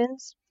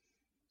questions.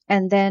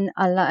 And then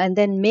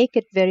make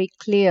it very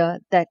clear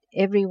that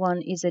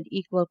everyone is an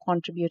equal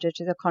contributor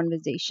to the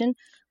conversation.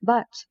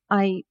 But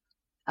I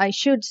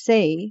should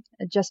say,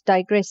 just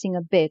digressing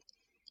a bit,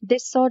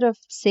 this sort of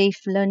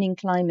safe learning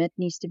climate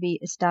needs to be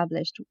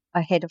established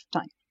ahead of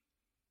time.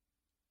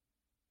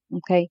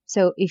 Okay,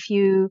 so if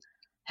you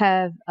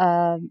have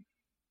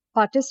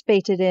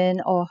participated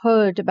in or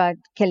heard about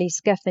Kelly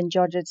Skeff and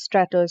Georgette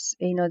Stratos,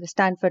 the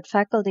Stanford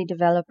Faculty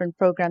Development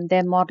Program,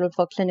 their model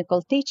for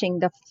clinical teaching,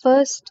 the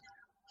first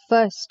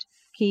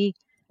key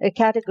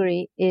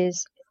category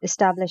is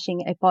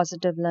establishing a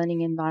positive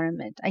learning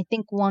environment. I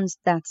think once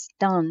that's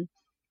done,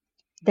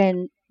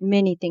 then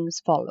many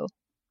things follow.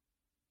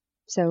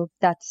 So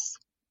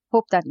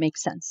hope that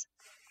makes sense.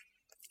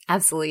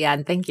 Absolutely. Yeah.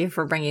 And thank you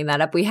for bringing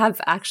that up. We have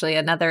actually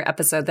another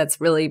episode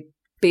that's really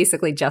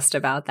basically just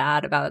about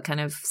that, about kind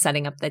of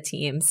setting up the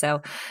team.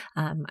 So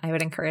I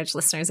would encourage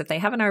listeners, if they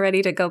haven't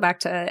already, to go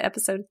back to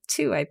episode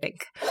 2, I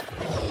think.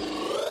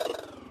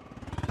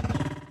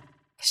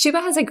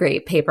 Shubha has a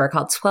great paper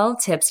called 12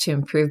 Tips to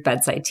Improve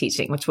Bedside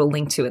Teaching, which we'll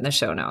link to in the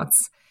show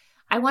notes.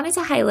 I wanted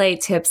to highlight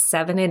tips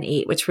 7 and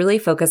 8, which really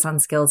focus on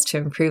skills to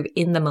improve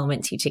in the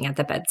moment teaching at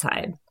the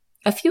bedside.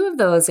 A few of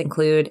those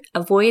include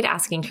avoid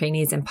asking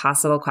trainees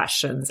impossible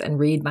questions and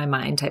read my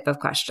mind type of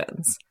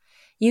questions.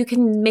 You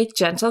can make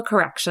gentle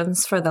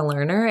corrections for the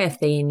learner if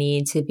they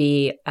need to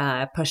be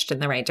pushed in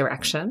the right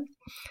direction.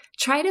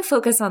 Try to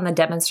focus on the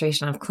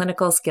demonstration of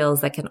clinical skills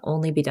that can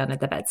only be done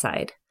at the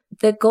bedside.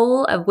 The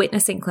goal of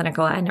witnessing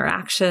clinical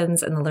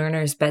interactions and the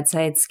learner's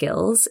bedside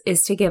skills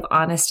is to give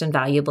honest and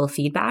valuable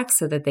feedback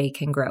so that they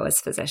can grow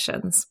as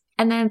physicians.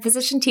 And then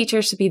physician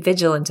teachers should be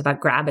vigilant about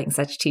grabbing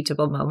such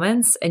teachable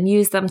moments and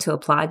use them to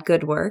applaud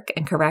good work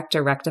and correct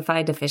or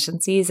rectify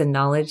deficiencies in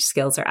knowledge,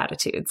 skills, or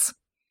attitudes.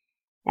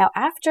 Now,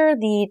 after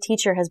the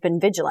teacher has been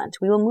vigilant,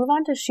 we will move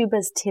on to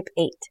Subha's tip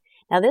 8.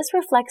 Now, this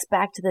reflects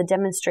back to the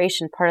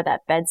demonstration part of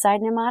that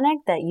bedside mnemonic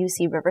that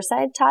UC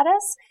Riverside taught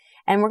us.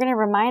 And we're going to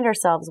remind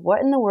ourselves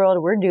what in the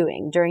world we're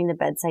doing during the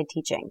bedside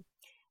teaching.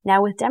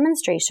 Now, with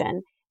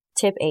demonstration,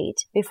 tip 8,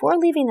 before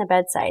leaving the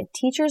bedside,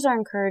 teachers are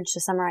encouraged to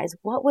summarize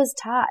what was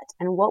taught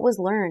and what was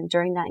learned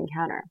during that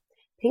encounter.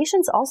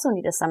 Patients also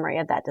need a summary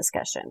of that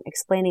discussion,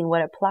 explaining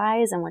what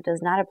applies and what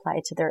does not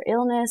apply to their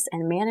illness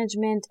and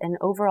management and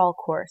overall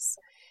course.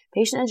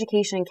 Patient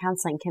education and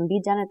counseling can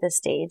be done at this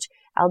stage,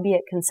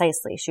 albeit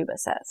concisely, Subha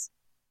says.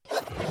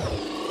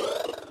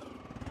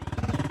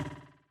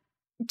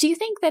 Do you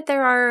think that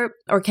there are,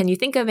 or can you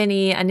think of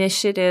any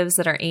initiatives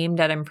that are aimed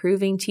at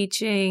improving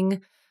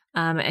teaching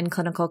and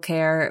clinical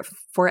care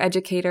for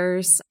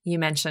educators? You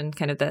mentioned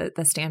kind of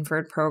the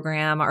Stanford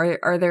program.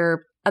 Are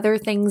there other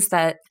things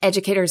that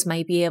educators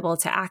might be able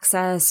to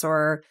access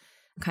or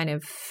kind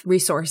of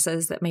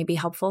resources that may be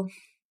helpful?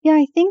 Yeah,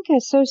 I think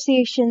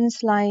associations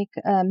like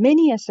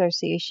many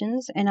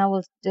associations, and I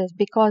will,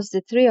 because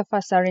the three of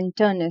us are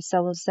internists, I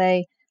will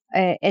say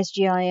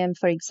SGIM,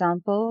 for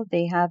example,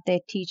 they have their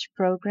Teach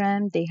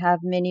program, they have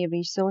many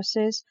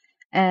resources.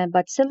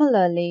 But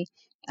similarly,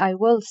 I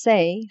will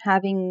say,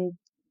 having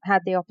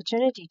had the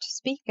opportunity to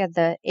speak at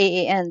the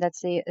AAN, that's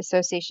the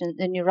Association,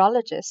 the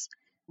neurologists,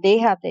 they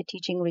have their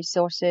teaching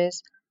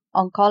resources,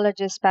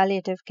 oncologists,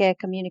 palliative care,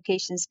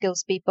 communication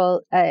skills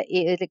people,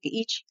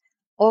 each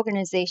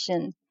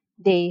organization,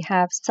 they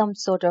have some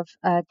sort of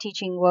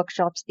teaching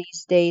workshops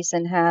these days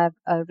and have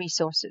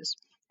resources.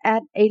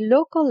 At a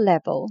local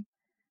level,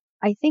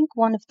 I think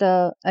one of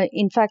the,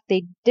 in fact,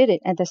 they did it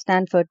at the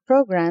Stanford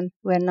program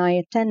when I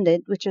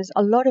attended, which was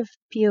a lot of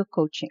peer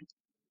coaching.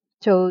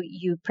 So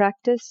you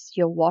practice,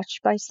 you're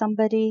watched by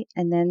somebody,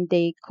 and then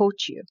they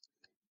coach you.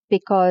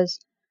 Because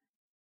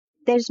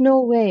there's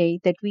no way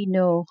that we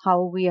know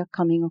how we are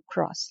coming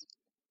across.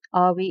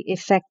 Are we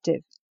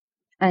effective?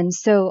 And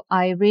so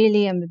I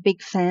really am a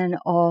big fan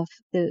of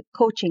the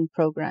coaching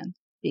program,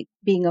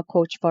 being a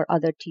coach for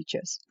other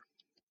teachers.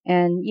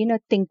 And,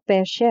 think,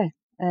 pair, share.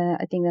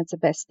 I think that's the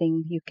best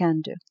thing you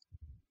can do.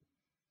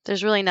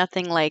 There's really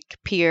nothing like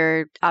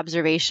peer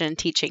observation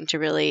teaching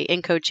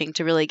in coaching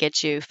to really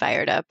get you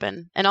fired up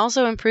and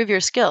also improve your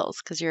skills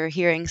because you're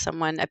hearing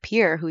a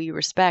peer who you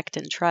respect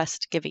and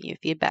trust giving you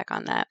feedback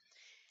on that.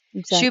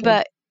 Exactly.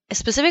 Subha,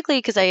 specifically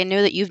because I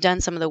know that you've done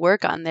some of the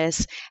work on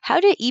this, how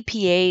do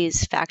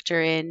EPAs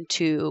factor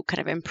into kind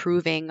of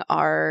improving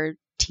our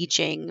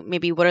teaching?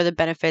 Maybe what are the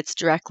benefits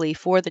directly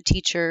for the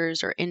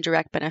teachers or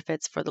indirect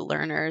benefits for the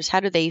learners? How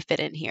do they fit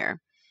in here?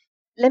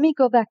 Let me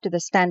go back to the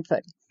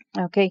Stanford.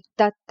 Okay,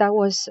 that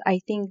was, I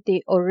think,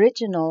 the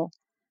original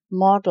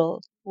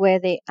model where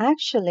they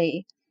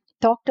actually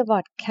talked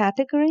about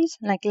categories,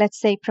 like let's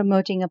say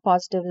promoting a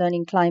positive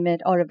learning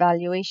climate or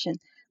evaluation,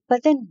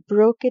 but then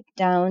broke it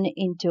down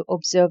into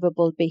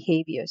observable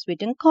behaviors. We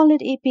didn't call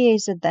it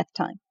EPAs at that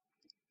time,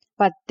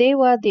 but they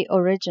were the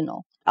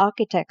original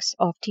architects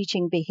of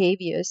teaching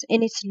behaviors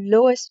in its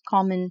lowest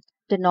common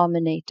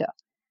denominator,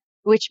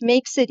 which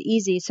makes it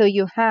easy. So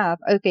you have,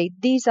 okay,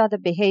 these are the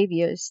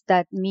behaviors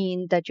that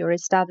mean that you're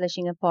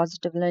establishing a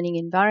positive learning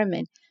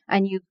environment.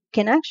 And you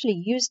can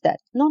actually use that,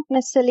 not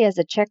necessarily as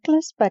a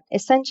checklist, but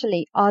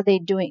essentially, are they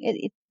doing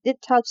it? It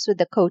helps with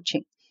the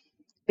coaching.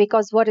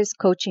 Because what is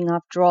coaching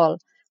after all?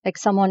 Like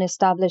someone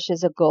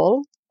establishes a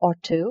goal or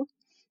two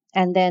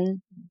and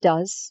then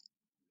does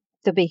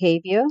the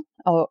behavior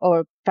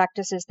or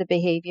practices the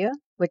behavior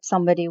with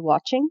somebody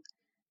watching.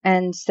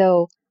 And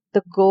so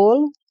the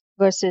goal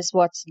versus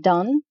what's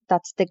done,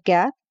 that's the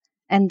gap.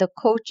 And the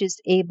coach is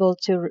able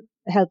to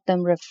help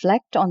them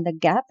reflect on the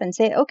gap and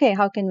say, okay,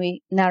 how can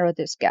we narrow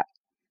this gap?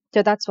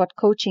 So that's what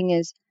coaching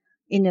is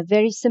in a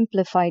very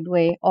simplified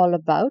way all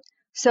about.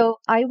 So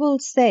I will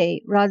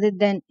say, rather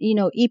than,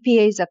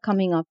 EPAs are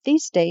coming up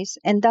these days,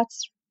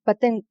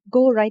 but then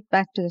go right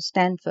back to the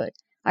Stanford.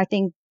 I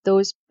think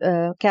those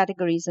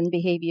categories and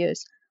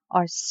behaviors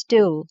are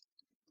still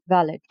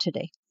valid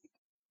today.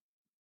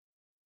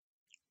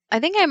 I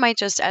think I might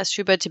just ask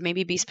Subha to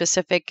maybe be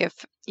specific if,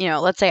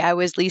 let's say I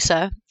was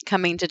Lisa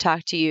coming to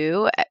talk to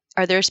you.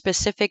 Are there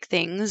specific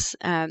things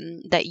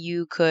that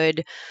you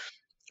could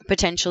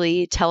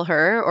potentially tell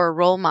her or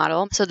role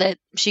model so that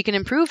she can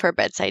improve her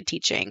bedside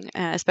teaching,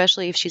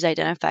 especially if she's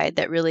identified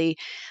that really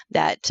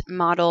that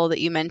model that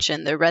you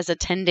mentioned, the res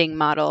attending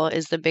model,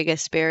 is the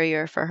biggest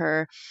barrier for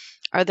her.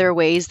 Are there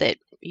ways that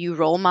you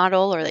role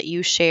model or that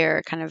you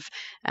share kind of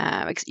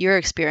your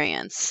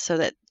experience so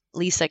that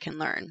Lisa can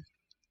learn?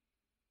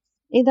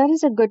 That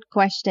is a good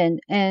question.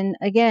 And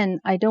again,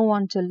 I don't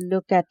want to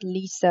look at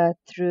Lisa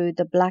through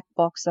the black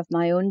box of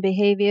my own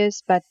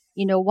behaviors, but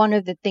one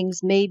of the things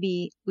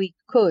maybe we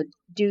could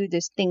do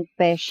this think,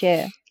 pair,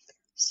 share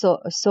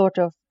sort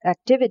of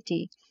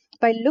activity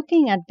by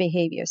looking at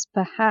behaviors.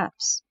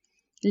 Perhaps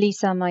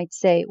Lisa might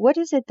say, what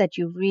is it that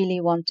you really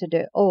want to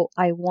do? Oh,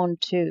 I want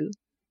to,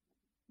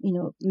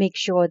 make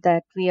sure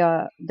that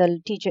the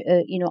teacher,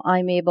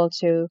 I'm able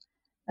to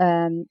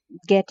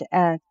get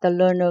at the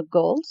learner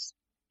goals,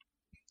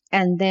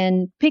 and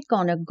then pick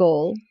on a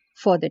goal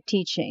for the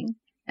teaching.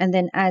 And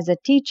then as a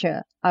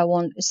teacher,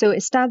 so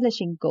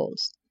establishing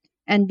goals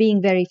and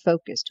being very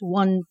focused,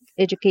 one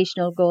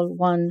educational goal,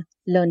 one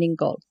learning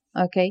goal.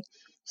 Okay.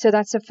 So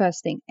that's the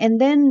first thing.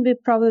 And then we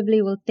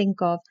probably will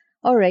think of,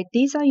 all right,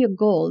 these are your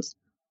goals.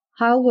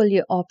 How will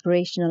you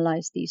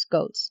operationalize these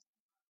goals?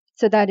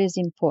 So that is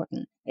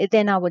important.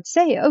 Then I would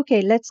say,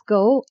 okay, let's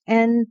go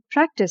and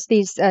practice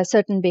these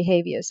certain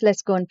behaviors.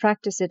 Let's go and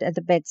practice it at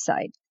the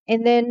bedside.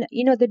 And then,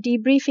 the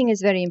debriefing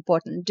is very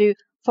important.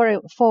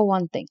 For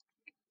one thing,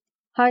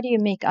 how do you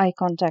make eye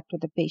contact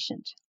with the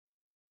patient?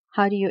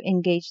 How do you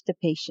engage the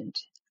patient?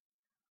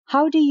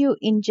 How do you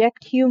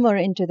inject humor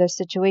into the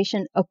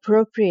situation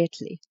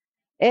appropriately?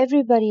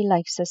 Everybody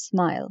likes a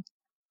smile.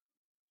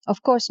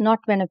 Of course, not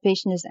when a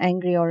patient is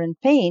angry or in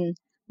pain,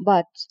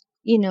 but,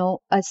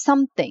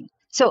 something.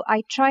 So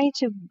I try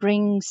to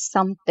bring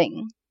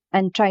something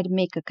and try to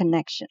make a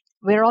connection.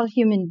 We're all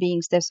human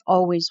beings. There's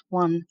always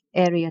one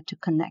area to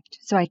connect.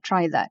 So I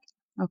try that.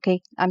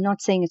 Okay. I'm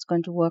not saying it's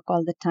going to work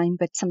all the time,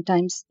 but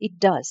sometimes it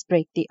does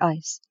break the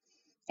ice.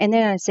 And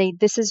then I say,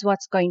 this is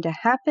what's going to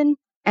happen.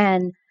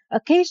 And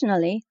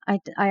occasionally I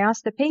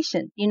ask the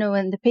patient,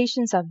 when the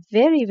patients are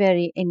very,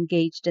 very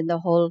engaged in the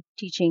whole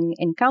teaching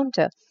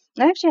encounter,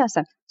 I actually ask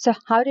them, so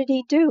how did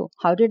he do?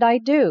 How did I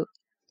do?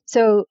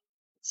 So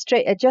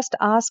just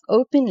ask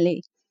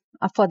openly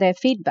for their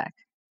feedback.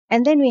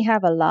 And then we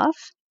have a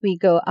laugh. We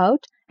go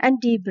out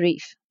and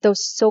debrief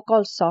those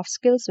so-called soft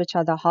skills, which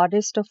are the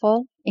hardest of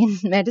all in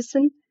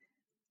medicine,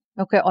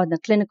 okay, or the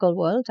clinical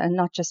world, and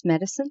not just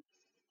medicine,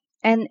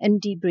 and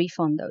debrief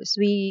on those.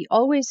 We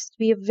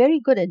are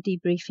very good at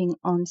debriefing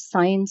on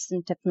science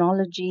and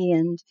technology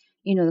and,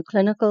 the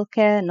clinical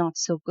care, not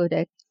so good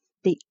at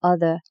the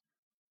other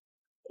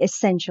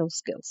essential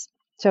skills.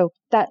 So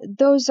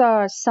those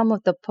are some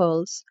of the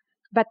pearls.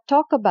 But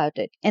talk about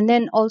it. And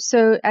then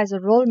also as a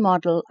role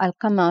model, I'll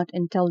come out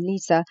and tell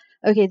Lisa,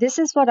 okay, this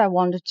is what I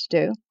wanted to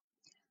do.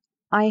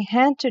 I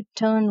had to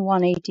turn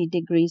 180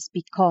 degrees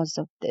because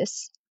of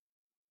this.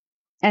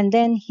 And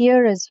then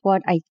here is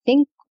what I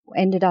think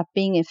ended up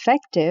being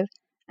effective.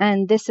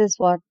 And this is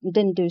what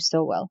didn't do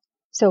so well.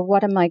 So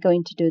what am I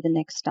going to do the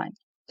next time?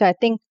 So I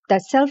think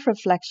that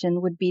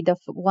self-reflection would be the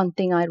one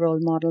thing I role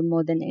model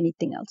more than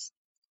anything else.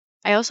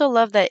 I also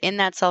love that in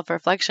that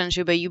self-reflection,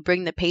 Subha, you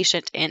bring the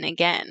patient in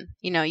again.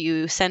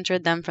 You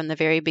centered them from the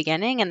very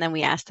beginning, and then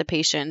we asked the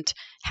patient,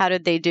 how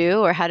did they do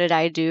or how did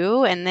I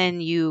do? And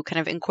then you kind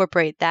of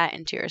incorporate that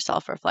into your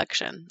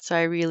self-reflection.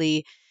 So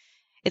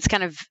it's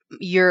kind of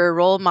your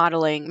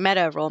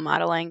meta role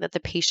modeling that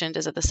the patient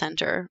is at the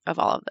center of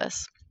all of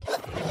this.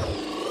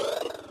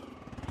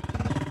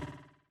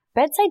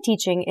 Bedside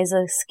teaching is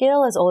a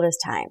skill as old as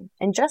time,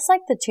 and just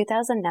like the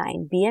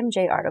 2009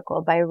 BMJ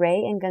article by Ray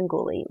and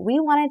Ganguly, we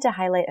wanted to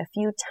highlight a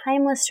few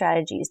timeless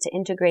strategies to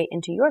integrate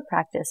into your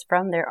practice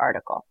from their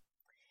article.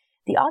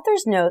 The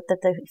authors note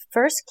that the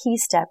first key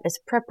step is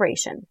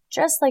preparation,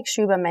 just like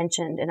Subha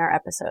mentioned in our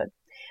episode.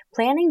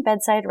 Planning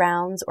bedside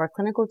rounds or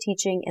clinical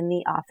teaching in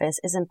the office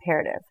is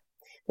imperative.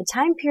 The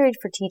time period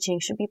for teaching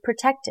should be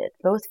protected,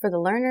 both for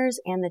the learners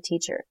and the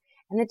teacher.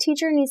 And the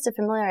teacher needs to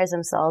familiarize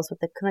themselves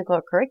with the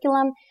clinical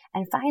curriculum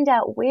and find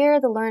out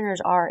where the learners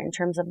are in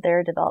terms of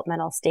their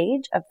developmental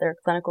stage of their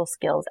clinical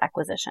skills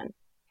acquisition.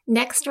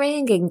 Next, Ray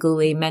and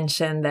Ganguly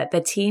mentioned that the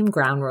team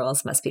ground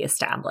rules must be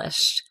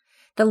established.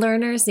 The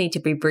learners need to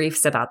be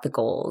briefed about the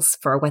goals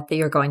for what they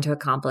are going to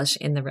accomplish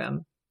in the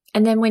room.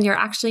 And then when you're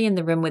actually in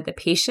the room with the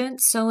patient,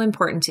 so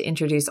important to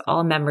introduce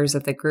all members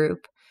of the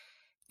group.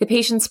 The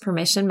patient's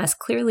permission must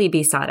clearly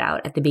be sought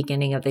out at the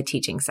beginning of the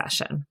teaching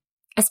session.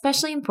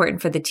 Especially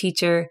important for the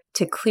teacher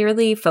to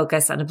clearly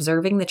focus on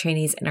observing the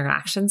trainee's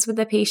interactions with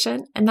the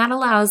patient, and that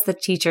allows the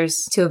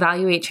teachers to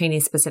evaluate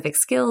trainees' specific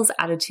skills,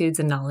 attitudes,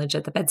 and knowledge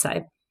at the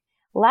bedside.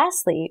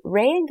 Lastly,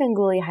 Ray and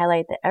Ganguly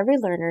highlight that every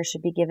learner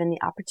should be given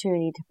the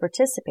opportunity to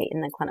participate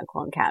in the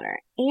clinical encounter,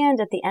 and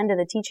at the end of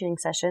the teaching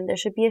session, there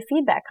should be a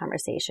feedback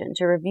conversation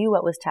to review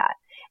what was taught.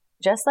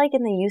 Just like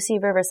in the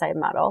UC Riverside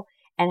model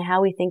and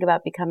how we think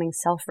about becoming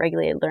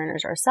self-regulated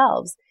learners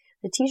ourselves,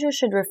 the teacher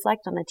should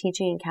reflect on the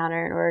teaching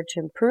encounter in order to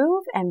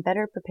improve and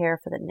better prepare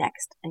for the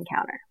next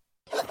encounter.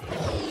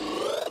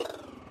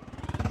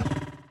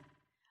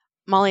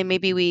 Molly,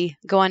 maybe we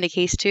go on to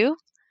case 2?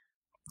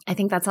 I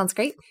think that sounds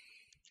great.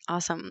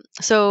 Awesome.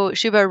 So,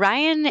 Subha,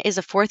 Ryan is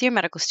a fourth-year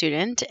medical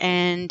student,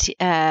 and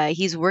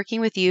he's working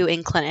with you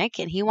in clinic,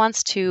 and he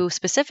wants to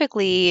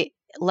specifically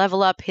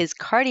level up his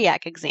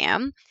cardiac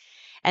exam.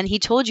 And he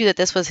told you that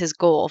this was his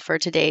goal for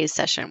today's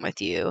session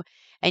with you.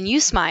 And you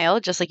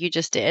smiled, just like you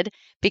just did,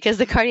 because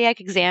the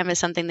cardiac exam is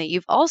something that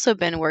you've also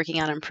been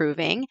working on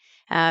improving,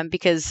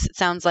 because it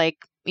sounds like,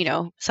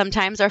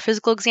 sometimes our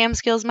physical exam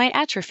skills might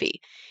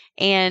atrophy.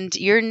 And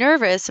you're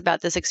nervous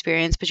about this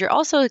experience, but you're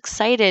also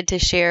excited to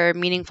share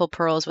meaningful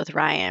pearls with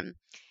Ryan.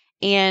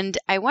 And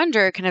I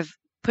wonder, kind of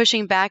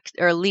pushing back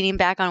or leaning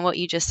back on what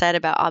you just said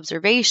about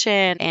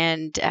observation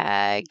and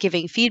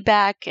giving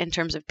feedback in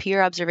terms of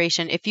peer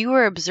observation, if you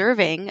were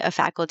observing a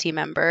faculty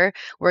member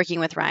working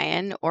with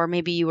Ryan, or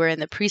maybe you were in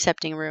the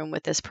precepting room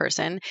with this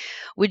person,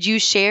 would you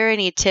share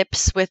any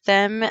tips with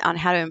them on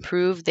how to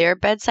improve their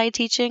bedside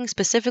teaching,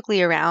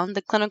 specifically around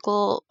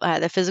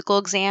the physical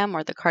exam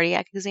or the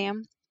cardiac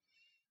exam?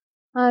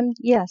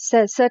 Yes,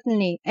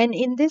 certainly. And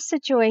in this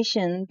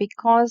situation,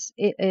 because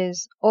it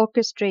is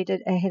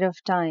orchestrated ahead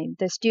of time,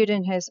 the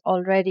student has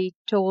already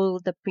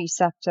told the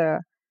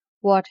preceptor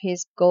what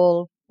his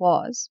goal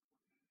was.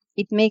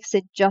 It makes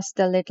it just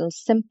a little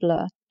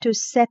simpler to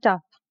set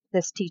up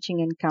this teaching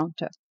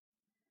encounter.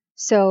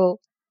 So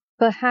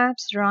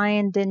perhaps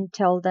Ryan didn't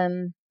tell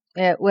them,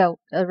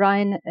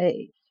 Ryan,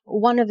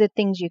 one of the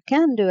things you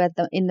can do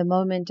in the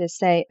moment is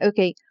say,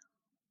 okay,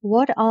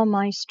 what are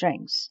my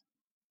strengths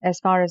as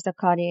far as the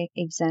cardiac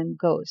exam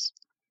goes?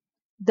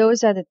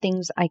 Those are the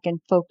things I can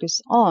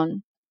focus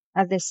on.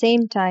 At the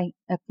same time,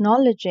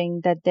 acknowledging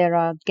that there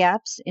are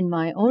gaps in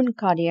my own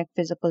cardiac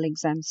physical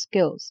exam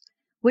skills,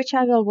 which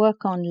I will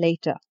work on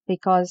later.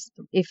 Because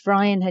if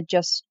Ryan had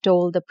just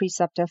told the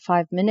preceptor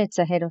 5 minutes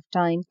ahead of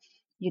time,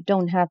 you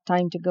don't have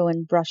time to go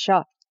and brush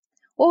up.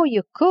 Or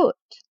you could,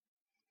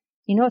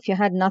 if you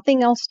had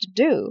nothing else to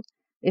do,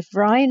 if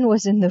Ryan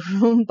was in the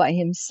room by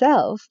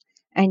himself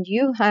and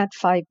you had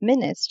 5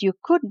 minutes, you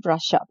could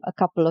brush up a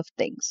couple of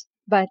things.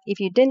 But if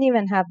you didn't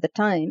even have the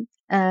time,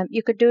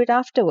 you could do it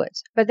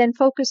afterwards. But then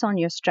focus on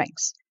your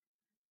strengths.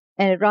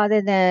 And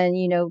rather than,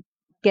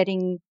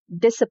 getting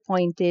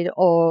disappointed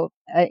or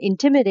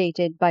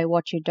intimidated by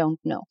what you don't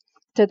know.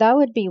 So that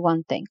would be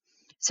one thing.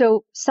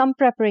 So some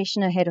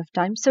preparation ahead of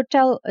time. So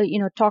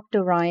talk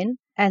to Ryan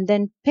and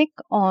then pick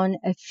on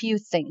a few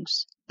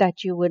things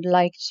that you would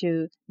like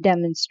to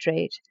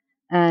demonstrate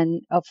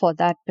and for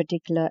that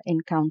particular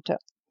encounter.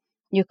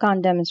 You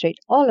can't demonstrate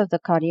all of the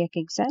cardiac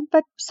exam,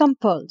 but some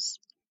pearls.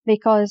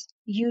 Because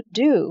you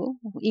do,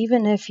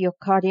 even if your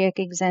cardiac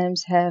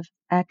exams have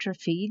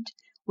atrophied,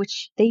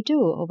 which they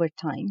do over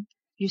time.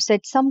 You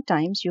said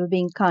sometimes you're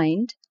being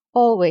kind,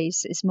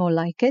 always is more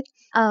like it,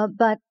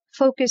 but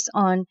focus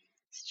on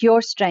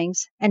your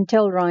strengths and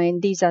tell Ryan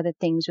these are the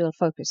things we'll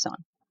focus on.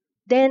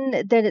 Then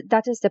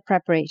that is the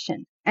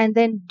preparation. And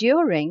then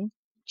during,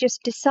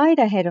 just decide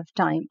ahead of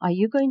time, are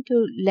you going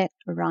to let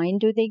Ryan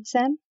do the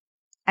exam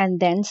and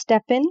then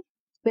step in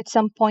with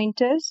some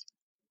pointers?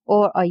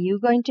 Or are you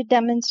going to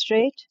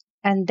demonstrate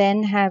and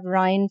then have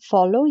Ryan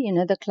follow,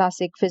 the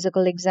classic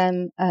physical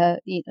exam,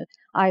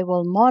 I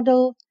will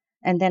model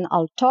and then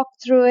I'll talk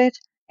through it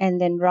and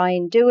then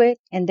Ryan do it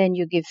and then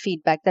you give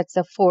feedback. That's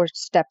the 4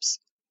 steps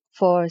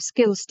for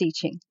skills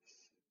teaching.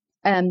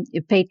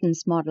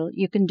 Peyton's model,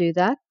 you can do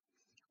that.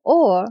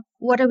 Or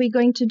what are we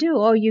going to do?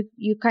 Or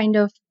you kind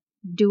of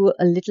do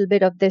a little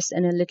bit of this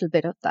and a little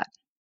bit of that.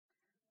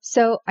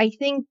 So I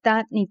think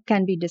that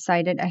can be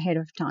decided ahead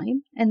of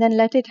time and then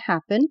let it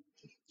happen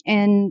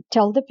and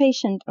tell the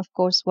patient, of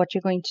course, what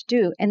you're going to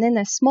do. And then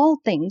the small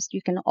things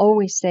you can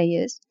always say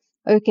is,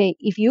 okay,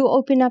 if you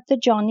open up the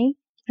Johnny,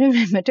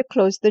 remember to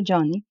close the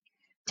Johnny.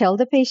 Tell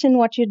the patient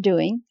what you're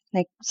doing,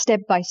 like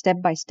step by step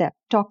by step.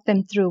 Talk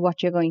them through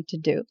what you're going to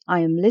do.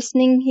 I am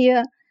listening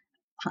here.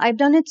 I've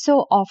done it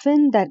so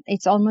often that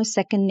it's almost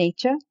second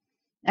nature.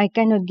 I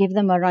kind of give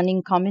them a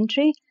running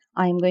commentary.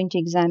 I'm going to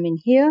examine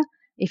here.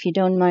 If you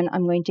don't mind,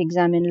 I'm going to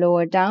examine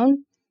lower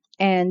down.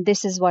 And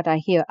this is what I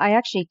hear. I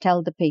actually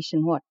tell the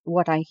patient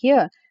what I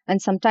hear.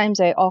 And sometimes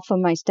I offer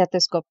my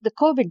stethoscope. The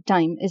COVID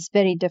time is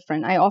very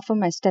different. I offer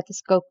my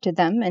stethoscope to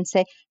them and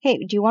say, hey,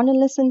 do you want to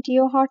listen to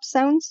your heart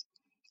sounds?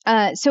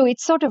 So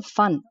it's sort of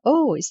fun.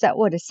 Oh, is that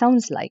what it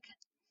sounds like?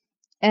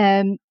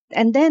 And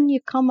then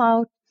you come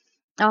out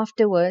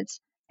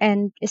afterwards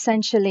and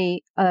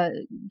essentially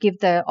give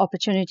the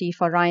opportunity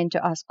for Ryan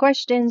to ask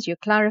questions. You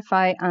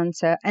clarify,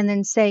 answer, and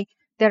then say,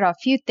 there are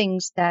a few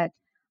things that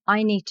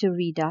I need to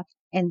read up.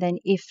 And then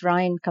if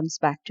Ryan comes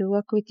back to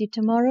work with you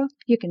tomorrow,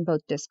 you can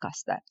both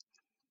discuss that.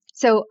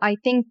 So I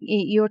think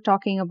you're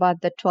talking about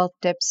the 12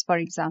 tips, for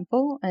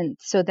example. And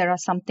so there are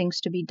some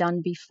things to be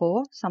done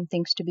before, some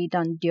things to be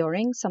done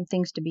during, some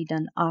things to be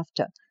done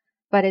after.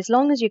 But as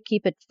long as you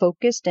keep it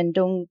focused and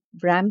don't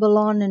ramble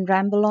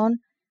on,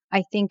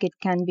 I think it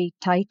can be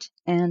tight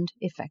and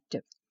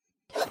effective.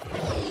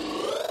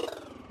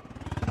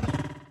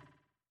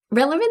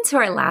 Relevant to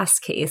our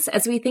last case,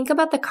 as we think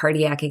about the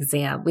cardiac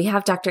exam, we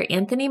have Dr.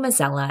 Anthony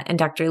Mazzella and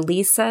Dr.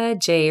 Lisa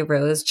J.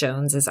 Rose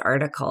Jones's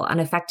article on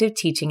effective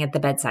teaching at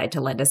the bedside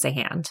to lend us a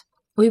hand.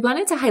 We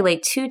wanted to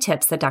highlight 2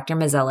 tips that Dr.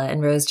 Mazzella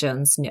and Rose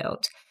Jones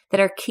note that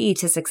are key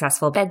to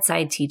successful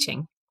bedside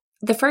teaching.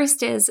 The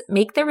first is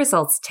make the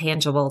results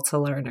tangible to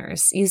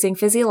learners using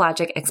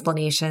physiologic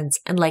explanations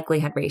and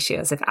likelihood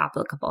ratios if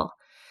applicable.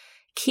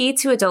 Key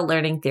to adult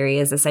learning theory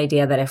is this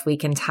idea that if we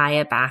can tie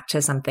it back to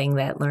something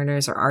that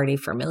learners are already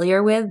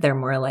familiar with, they're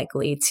more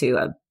likely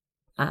to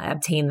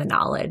obtain the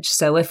knowledge.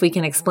 So if we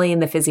can explain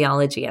the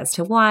physiology as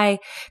to why,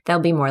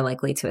 they'll be more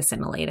likely to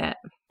assimilate it.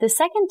 The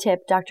second tip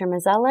Dr.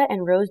 Mazzella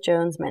and Rose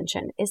Jones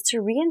mentioned is to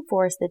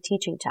reinforce the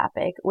teaching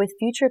topic with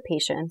future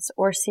patients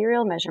or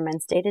serial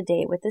measurements day to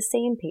day with the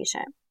same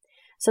patient.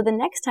 So the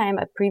next time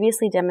a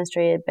previously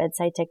demonstrated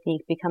bedside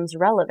technique becomes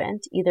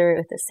relevant, either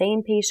with the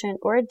same patient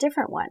or a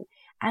different one,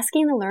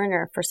 asking the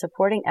learner for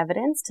supporting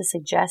evidence to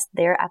suggest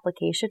their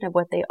application of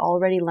what they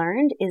already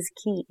learned is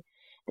key.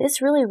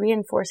 This really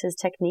reinforces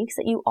techniques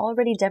that you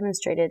already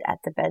demonstrated at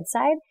the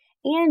bedside,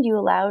 and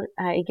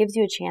it gives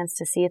you a chance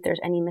to see if there's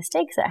any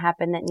mistakes that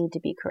happen that need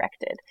to be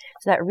corrected.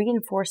 So that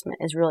reinforcement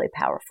is really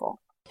powerful.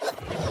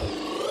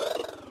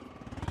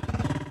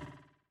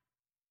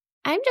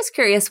 I'm just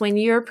curious, when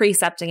you're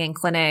precepting in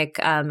clinic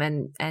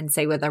and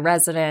say with a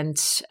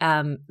resident,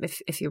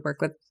 if you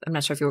work with, I'm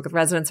not sure if you work with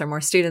residents or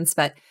more students,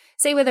 but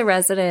say with a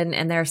resident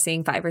and they're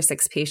seeing 5 or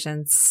 6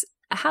 patients,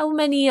 how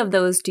many of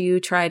those do you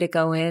try to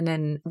go in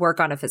and work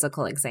on a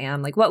physical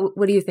exam? Like what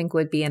do you think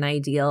would be an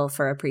ideal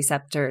for a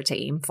preceptor to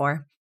aim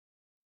for?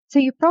 So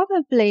you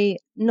probably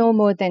no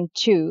more than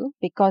 2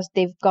 because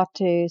they've got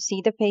to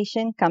see the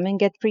patient, come and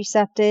get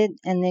precepted,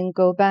 and then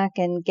go back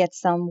and get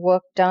some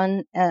work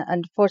done.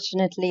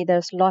 Unfortunately,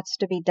 there's lots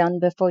to be done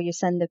before you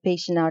send the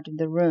patient out of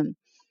the room.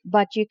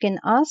 But you can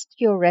ask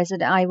your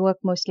resident, I work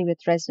mostly with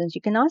residents,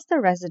 you can ask the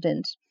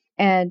resident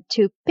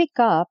to pick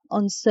up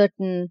on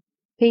certain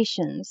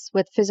patients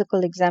with physical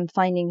exam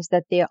findings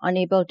that they are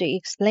unable to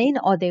explain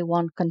or they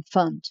want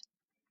confirmed.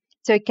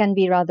 So it can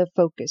be rather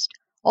focused.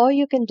 Or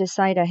you can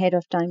decide ahead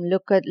of time,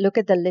 look at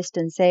the list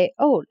and say,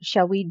 oh,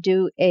 shall we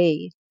do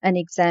an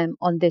exam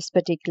on this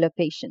particular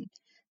patient?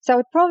 So I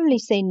would probably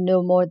say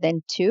no more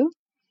than 2,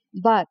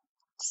 but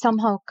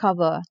somehow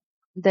cover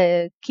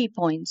the key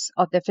points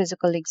of the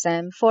physical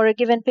exam for a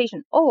given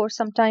patient. Or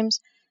sometimes,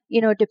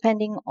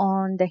 depending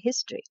on the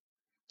history.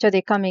 So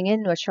they're coming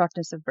in with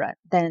shortness of breath.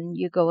 Then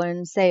you go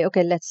and say,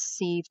 okay, let's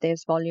see if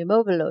there's volume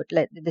overload.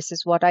 This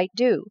is what I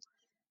do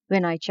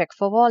when I check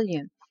for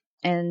volume.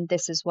 And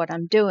this is what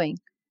I'm doing.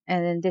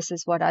 And then this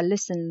is what I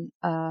listen,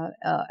 on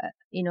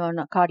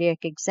a cardiac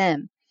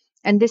exam.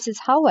 And this is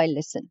how I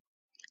listen.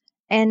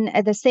 And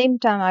at the same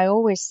time, I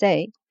always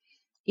say,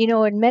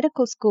 in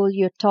medical school,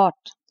 you're taught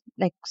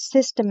like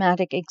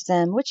systematic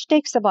exam, which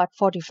takes about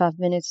 45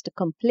 minutes to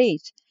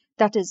complete.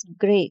 That is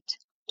great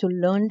to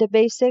learn the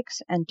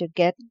basics and to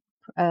get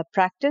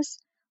practice.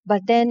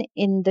 But then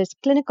in this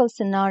clinical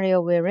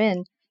scenario we're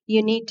in,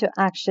 you need to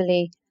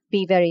actually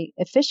be very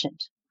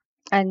efficient.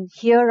 And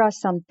here are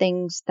some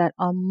things that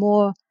are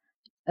more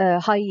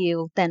high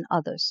yield than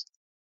others.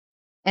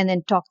 And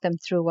then talk them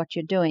through what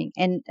you're doing.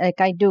 And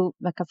like I do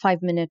like a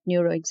 5-minute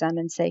neuro exam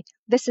and say,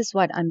 this is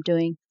what I'm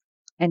doing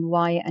and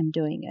why I'm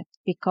doing it.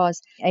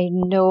 Because I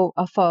know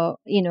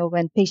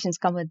when patients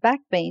come with back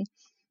pain,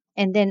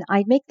 and then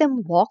I make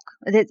them walk.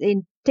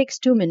 It takes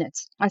 2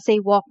 minutes. I say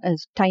walk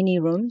as tiny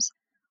rooms,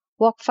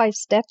 walk 5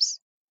 steps,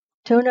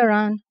 turn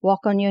around, walk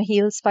on your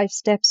heels 5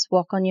 steps,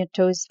 walk on your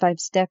toes 5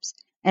 steps,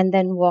 and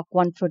then walk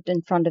 1 foot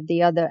in front of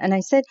the other. And I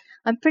said,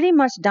 I'm pretty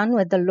much done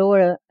with the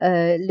lower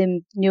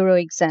limb neuro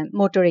exam,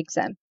 motor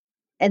exam.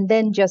 And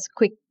then just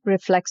quick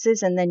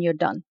reflexes, and then you're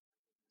done.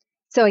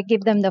 So I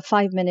give them the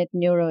 5-minute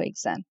neuro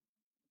exam.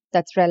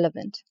 That's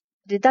relevant.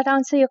 Did that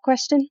answer your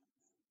question?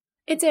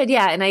 It did,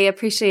 yeah. And I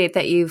appreciate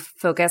that you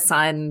focus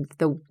on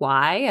the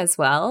why as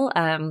well.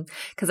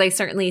 Because I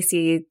certainly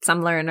see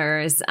some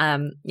learners,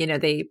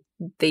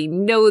 they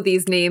know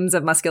these names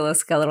of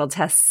musculoskeletal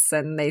tests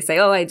and they say,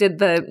 oh, I did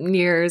the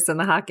Neers and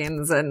the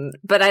Hawkins,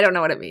 but I don't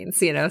know what it means,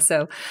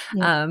 So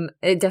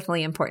it's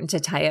definitely important to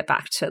tie it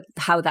back to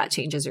how that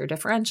changes your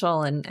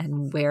differential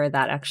and where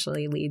that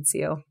actually leads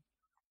you.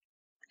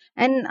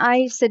 And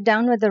I sit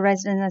down with the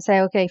resident and say,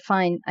 okay,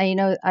 fine.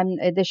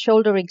 The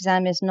shoulder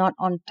exam is not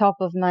on top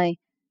of my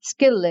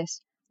skill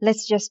list.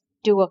 Let's just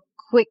do a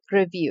quick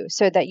review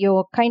so that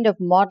you're kind of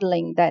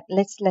modeling that.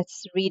 Let's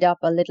read up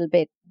a little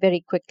bit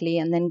very quickly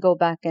and then go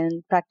back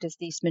and practice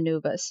these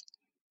maneuvers.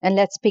 And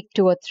let's pick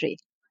 2 or 3.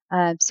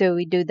 So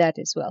we do that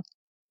as well.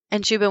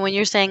 And Subha, when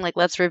you're saying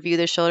let's review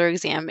the shoulder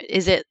exam,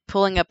 is it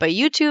pulling up a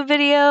YouTube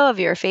video of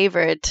your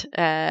favorite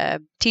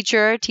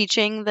teacher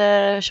teaching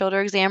the shoulder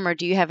exam, or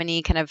do you have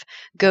any kind of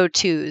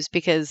go-tos?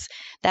 Because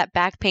that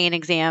back pain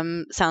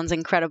exam sounds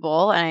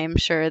incredible. I'm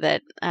sure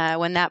that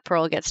when that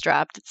pearl gets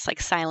dropped, it's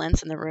like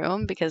silence in the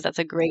room, because that's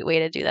a great way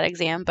to do that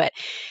exam. But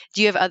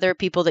do you have other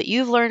people that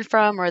you've learned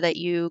from or that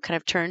you kind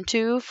of turn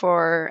to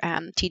for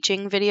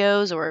teaching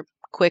videos or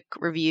quick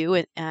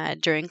review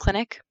during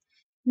clinic?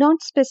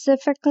 Not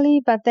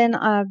specifically, but then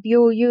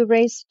you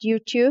raised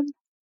YouTube.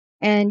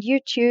 And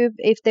YouTube,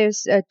 if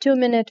there's a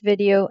 2-minute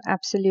video,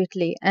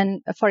 absolutely.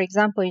 And for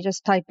example, you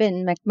just type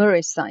in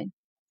McMurray sign.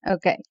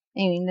 Okay. I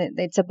mean,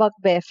 it's a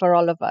bugbear for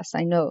all of us,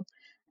 I know.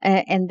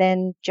 And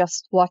then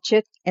just watch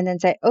it and then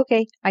say,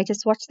 okay, I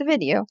just watched the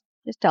video.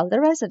 Just tell the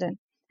resident,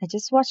 I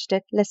just watched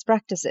it. Let's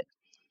practice it.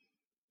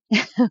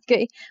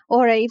 Okay.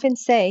 Or I even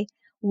say,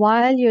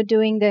 while you're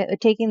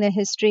taking the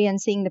history and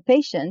seeing the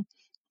patient,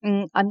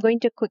 I'm going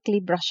to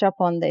quickly brush up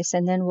on this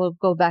and then we'll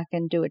go back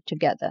and do it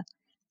together.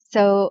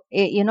 So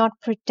you're not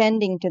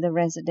pretending to the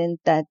resident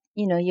that,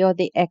 you're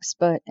the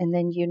expert and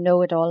then you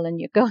know it all and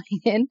you're going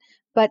in,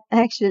 but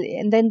actually,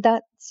 and then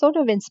that sort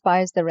of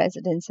inspires the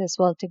residents as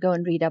well to go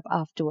and read up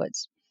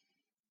afterwards.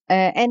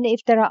 And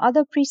if there are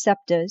other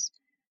preceptors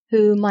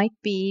who might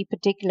be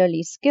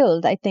particularly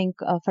skilled, I think,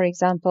 for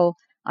example,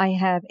 I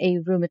have a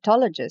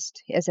rheumatologist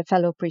as a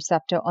fellow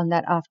preceptor on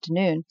that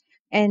afternoon,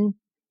 and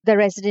the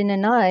resident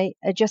and I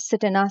just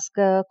sit and ask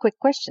quick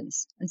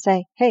questions and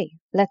say, hey,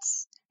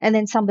 and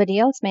then somebody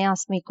else may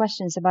ask me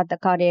questions about the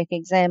cardiac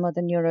exam or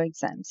the neuro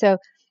exam. So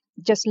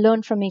just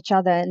learn from each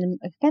other and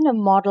kind of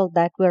model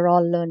that we're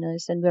all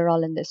learners and we're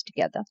all in this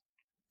together.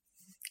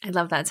 I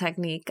love that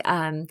technique.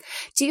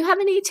 Do you have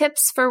any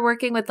tips for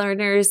working with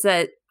learners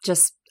that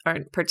just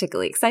aren't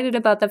particularly excited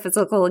about the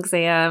physical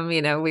exam?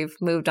 We've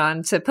moved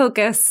on to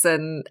POCUS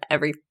and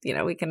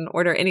we can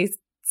order any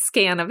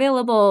scan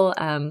available.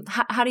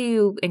 How do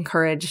you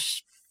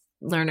encourage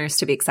learners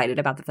to be excited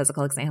about the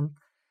physical exam?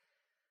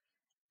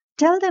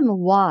 Tell them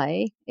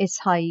why it's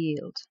high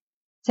yield.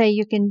 Say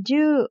you can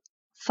do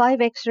 5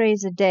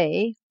 x-rays a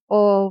day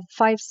or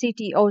 5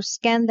 CT or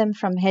scan them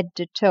from head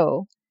to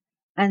toe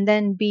and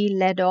then be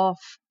led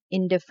off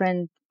in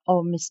different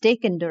or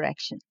mistaken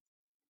direction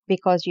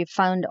because you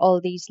found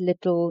all these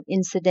little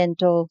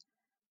incidental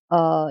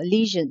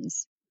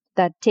lesions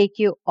that take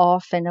you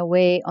off and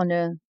away on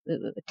a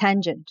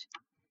tangent.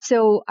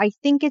 So I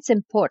think it's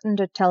important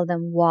to tell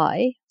them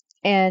why.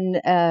 And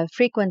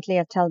frequently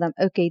I tell them,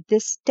 okay,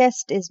 this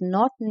test is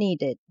not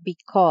needed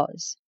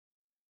because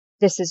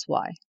this is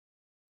why.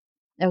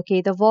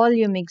 Okay, the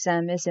volume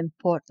exam is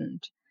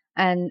important.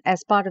 And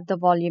as part of the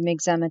volume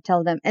exam, I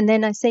tell them, and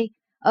then I say,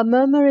 a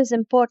murmur is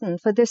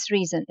important for this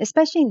reason,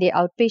 especially in the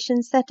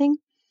outpatient setting.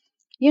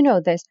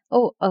 There's,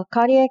 a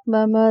cardiac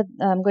murmur,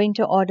 I'm going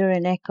to order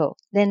an echo.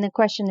 Then the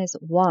question is,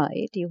 why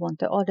do you want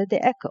to order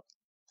the echo?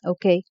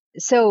 Okay,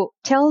 so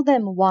tell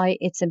them why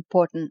it's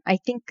important. I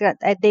think that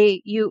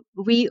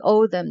we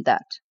owe them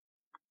that,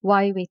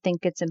 why we think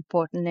it's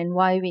important and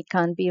why we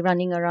can't be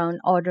running around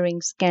ordering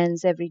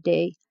scans every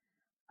day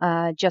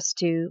just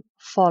to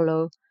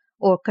follow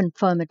or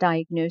confirm a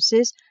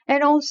diagnosis.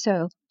 And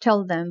also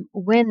tell them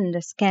when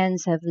the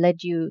scans have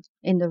led you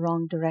in the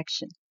wrong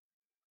direction.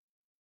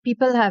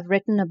 People have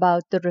written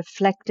about the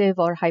reflective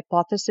or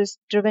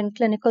hypothesis-driven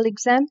clinical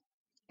exam,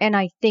 and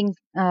I think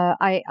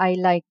I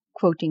like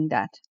quoting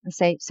that and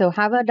say, so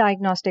have a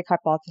diagnostic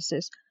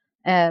hypothesis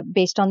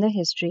based on the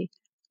history,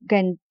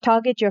 then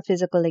target your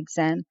physical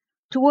exam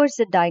towards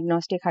the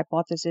diagnostic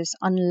hypothesis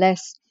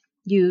unless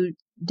you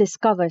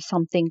discover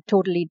something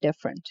totally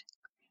different.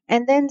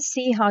 And then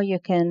see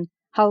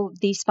how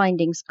these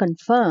findings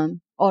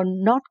confirm or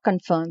not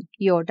confirm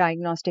your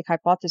diagnostic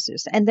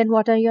hypothesis. And then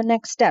what are your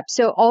next steps?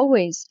 So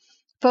always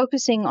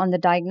focusing on the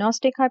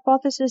diagnostic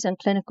hypothesis and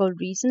clinical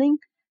reasoning,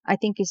 I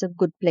think is a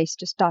good place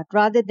to start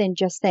rather than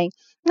just saying,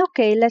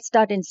 okay, let's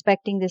start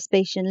inspecting this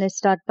patient. Let's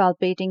start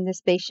palpating this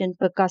patient,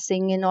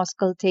 percussing and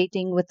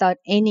auscultating without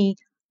any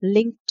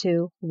link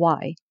to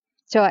why.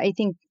 So I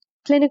think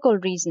clinical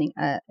reasoning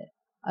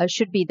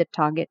should be the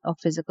target of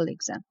physical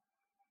exam.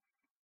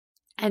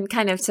 And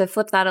kind of to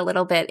flip that a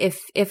little bit,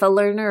 if a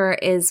learner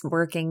is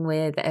working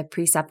with a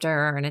preceptor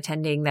or an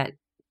attending that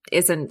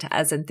isn't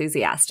as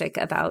enthusiastic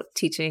about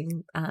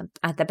teaching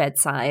at the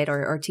bedside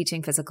or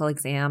teaching physical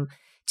exam,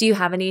 do you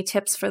have any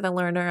tips for the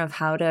learner of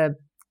how to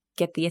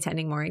get the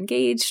attending more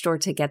engaged or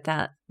to get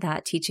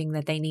that teaching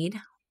that they need?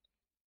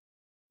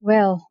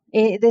 Well,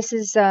 this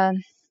is, I'm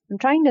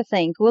trying to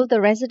think, will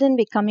the resident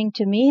be coming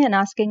to me and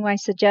asking my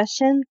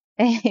suggestion?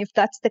 If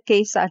that's the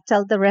case, I'll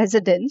tell the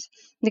residents,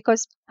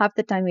 because half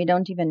the time we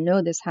don't even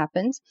know this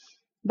happens.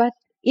 But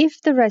if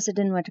the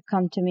resident were to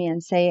come to me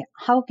and say,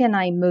 how can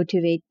I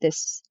motivate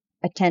this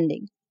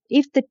attending?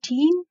 If the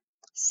team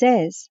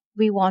says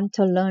we want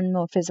to learn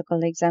more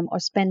physical exam or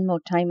spend more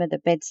time at the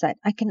bedside,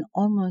 I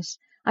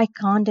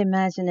can't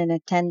imagine an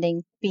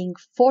attending being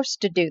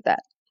forced to do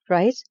that,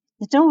 right?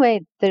 There's no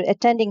way the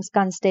attendings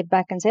can't step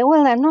back and say,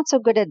 well, I'm not so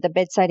good at the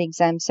bedside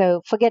exam,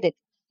 so forget it.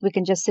 We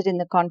can just sit in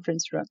the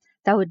conference room.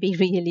 That would be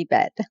really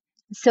bad.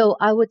 So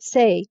I would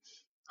say,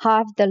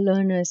 have the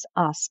learners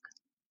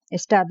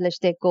establish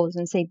their goals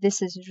and say,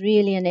 this is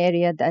really an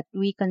area that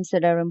we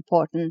consider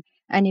important.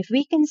 And if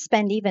we can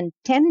spend even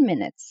 10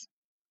 minutes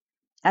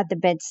at the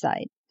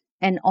bedside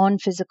and on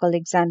physical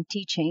exam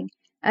teaching,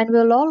 and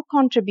we'll all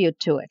contribute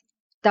to it,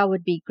 that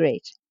would be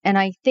great. And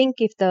I think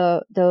if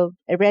the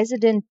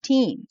resident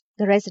team,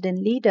 the resident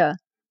leader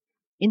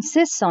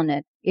insists on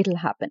it, it'll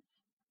happen.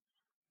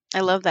 I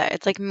love that.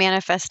 It's like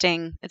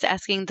manifesting. It's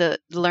asking the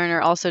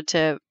learner also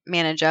to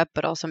manage up,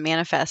 but also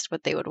manifest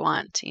what they would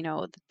want.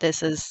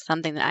 This is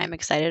something that I'm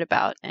excited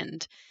about.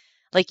 And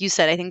like you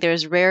said, I think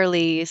there's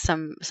rarely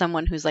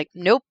someone who's like,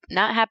 nope,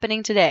 not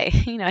happening today.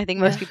 I think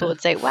most people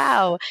would say,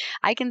 wow,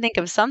 I can think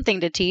of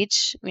something to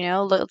teach.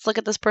 Let's look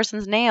at this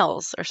person's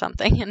nails or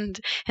something and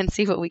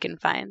see what we can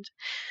find.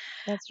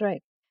 That's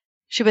right.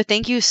 Subha,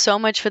 thank you so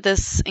much for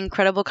this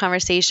incredible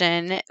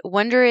conversation.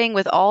 Wondering,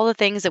 with all the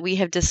things that we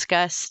have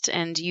discussed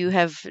and you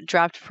have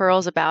dropped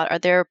pearls about, are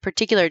there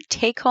particular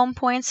take-home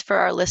points for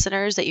our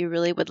listeners that you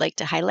really would like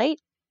to highlight?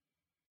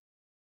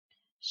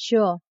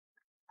 Sure.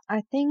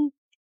 I think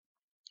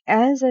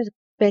as a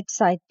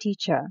bedside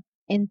teacher,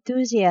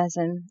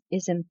 enthusiasm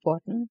is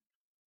important,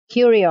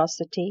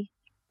 curiosity,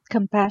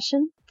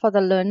 compassion for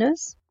the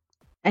learners,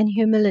 and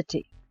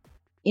humility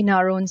in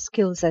our own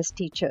skills as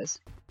teachers.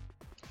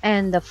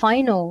 And the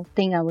final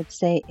thing I would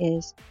say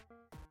is,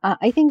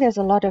 I think there's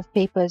a lot of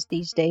papers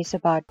these days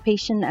about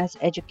patient as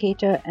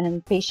educator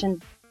and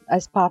patient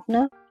as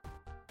partner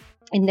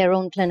in their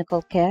own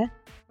clinical care.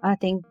 I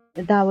think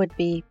that would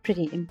be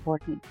pretty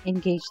important.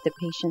 Engage the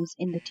patients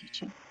in the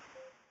teaching.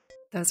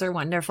 Those are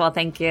wonderful.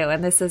 Thank you.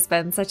 And this has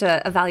been such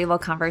a valuable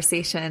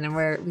conversation. And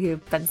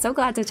we've been so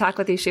glad to talk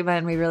with you, Subha,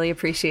 and we really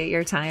appreciate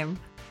your time.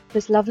 It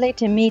was lovely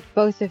to meet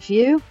both of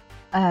you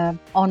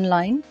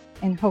online.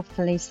 And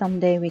hopefully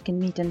someday we can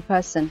meet in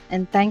person.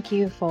 And thank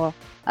you for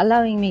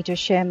allowing me to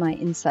share my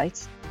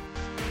insights.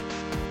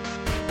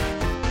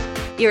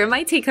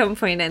 My take-home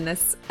point in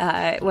this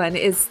one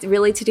is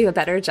really to do a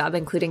better job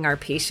including our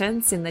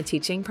patients in the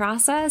teaching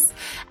process.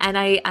 And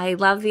I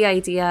love the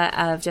idea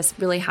of just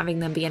really having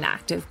them be an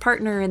active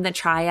partner in the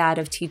triad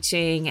of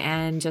teaching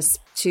and just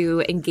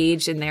to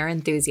engage in their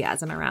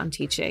enthusiasm around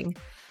teaching.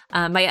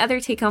 My other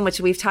take home,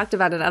 which we've talked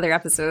about in other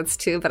episodes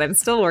too, but I'm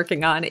still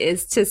working on,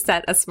 is to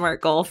set a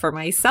SMART goal for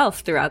myself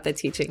throughout the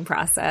teaching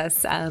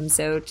process.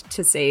 So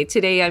to say,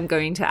 today I'm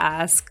going to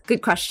ask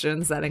good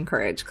questions that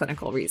encourage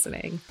clinical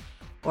reasoning.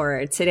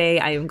 Or today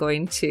I am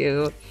going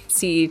to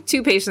see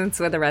 2 patients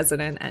with a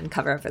resident and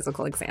cover a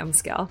physical exam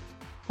skill.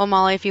 Well,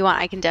 Molly, if you want,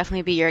 I can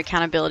definitely be your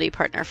accountability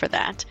partner for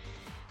that.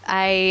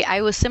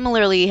 I was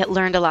similarly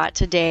learned a lot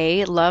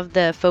today. Loved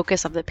the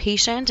focus of the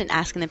patient and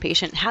asking the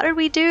patient, how did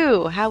we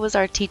do? How was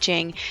our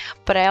teaching?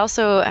 But I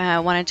also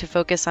wanted to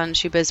focus on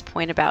Subha's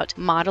point about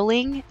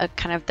modeling,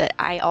 kind of that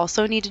I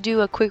also need to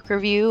do a quick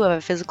review of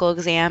a physical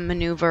exam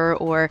maneuver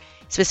or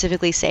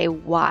specifically say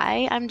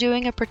why I'm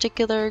doing a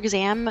particular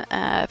exam,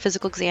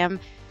 physical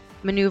exam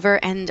maneuver,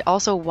 and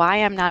also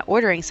why I'm not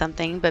ordering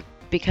something, but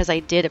because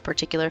I did a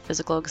particular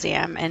physical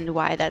exam and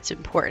why that's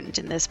important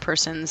in this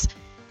person's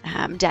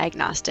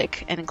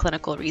diagnostic and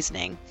clinical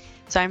reasoning.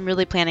 So I'm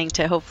really planning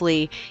to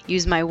hopefully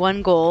use my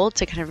one goal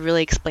to kind of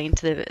really explain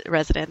to the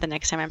resident the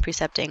next time I'm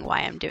precepting why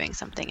I'm doing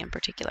something in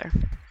particular.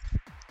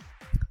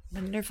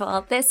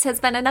 Wonderful. This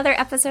has been another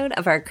episode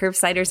of our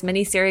Curbsiders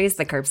mini-series,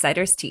 The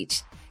Curbsiders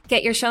Teach.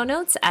 Get your show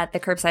notes at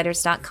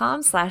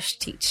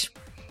thecurbsiders.com/teach.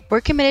 We're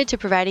committed to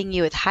providing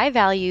you with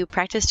high-value,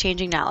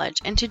 practice-changing knowledge,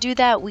 and to do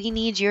that, we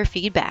need your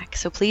feedback.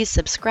 So please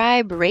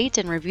subscribe, rate,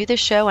 and review the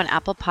show on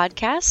Apple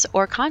Podcasts,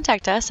 or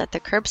contact us at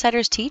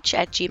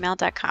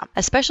thecurbsidersteach@gmail.com.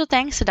 A special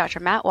thanks to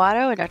Dr. Matt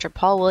Watto and Dr.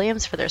 Paul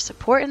Williams for their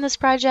support in this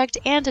project,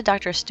 and to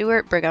Dr.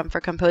 Stuart Brigham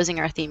for composing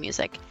our theme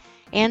music,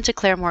 and to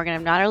Claire Morgan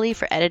of Notterly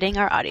for editing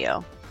our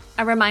audio.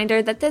 A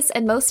reminder that this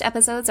and most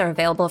episodes are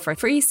available for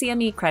free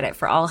CME credit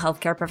for all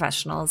healthcare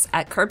professionals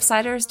at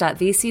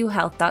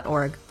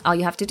curbsiders.vcuhealth.org. All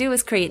you have to do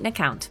is create an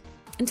account.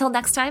 Until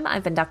next time,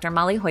 I've been Dr.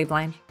 Molly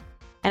Hoybline.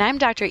 And I'm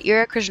Dr.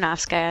 Ira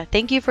Krzyznovskaya.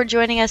 Thank you for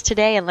joining us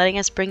today and letting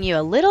us bring you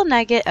a little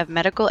nugget of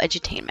medical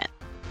edutainment.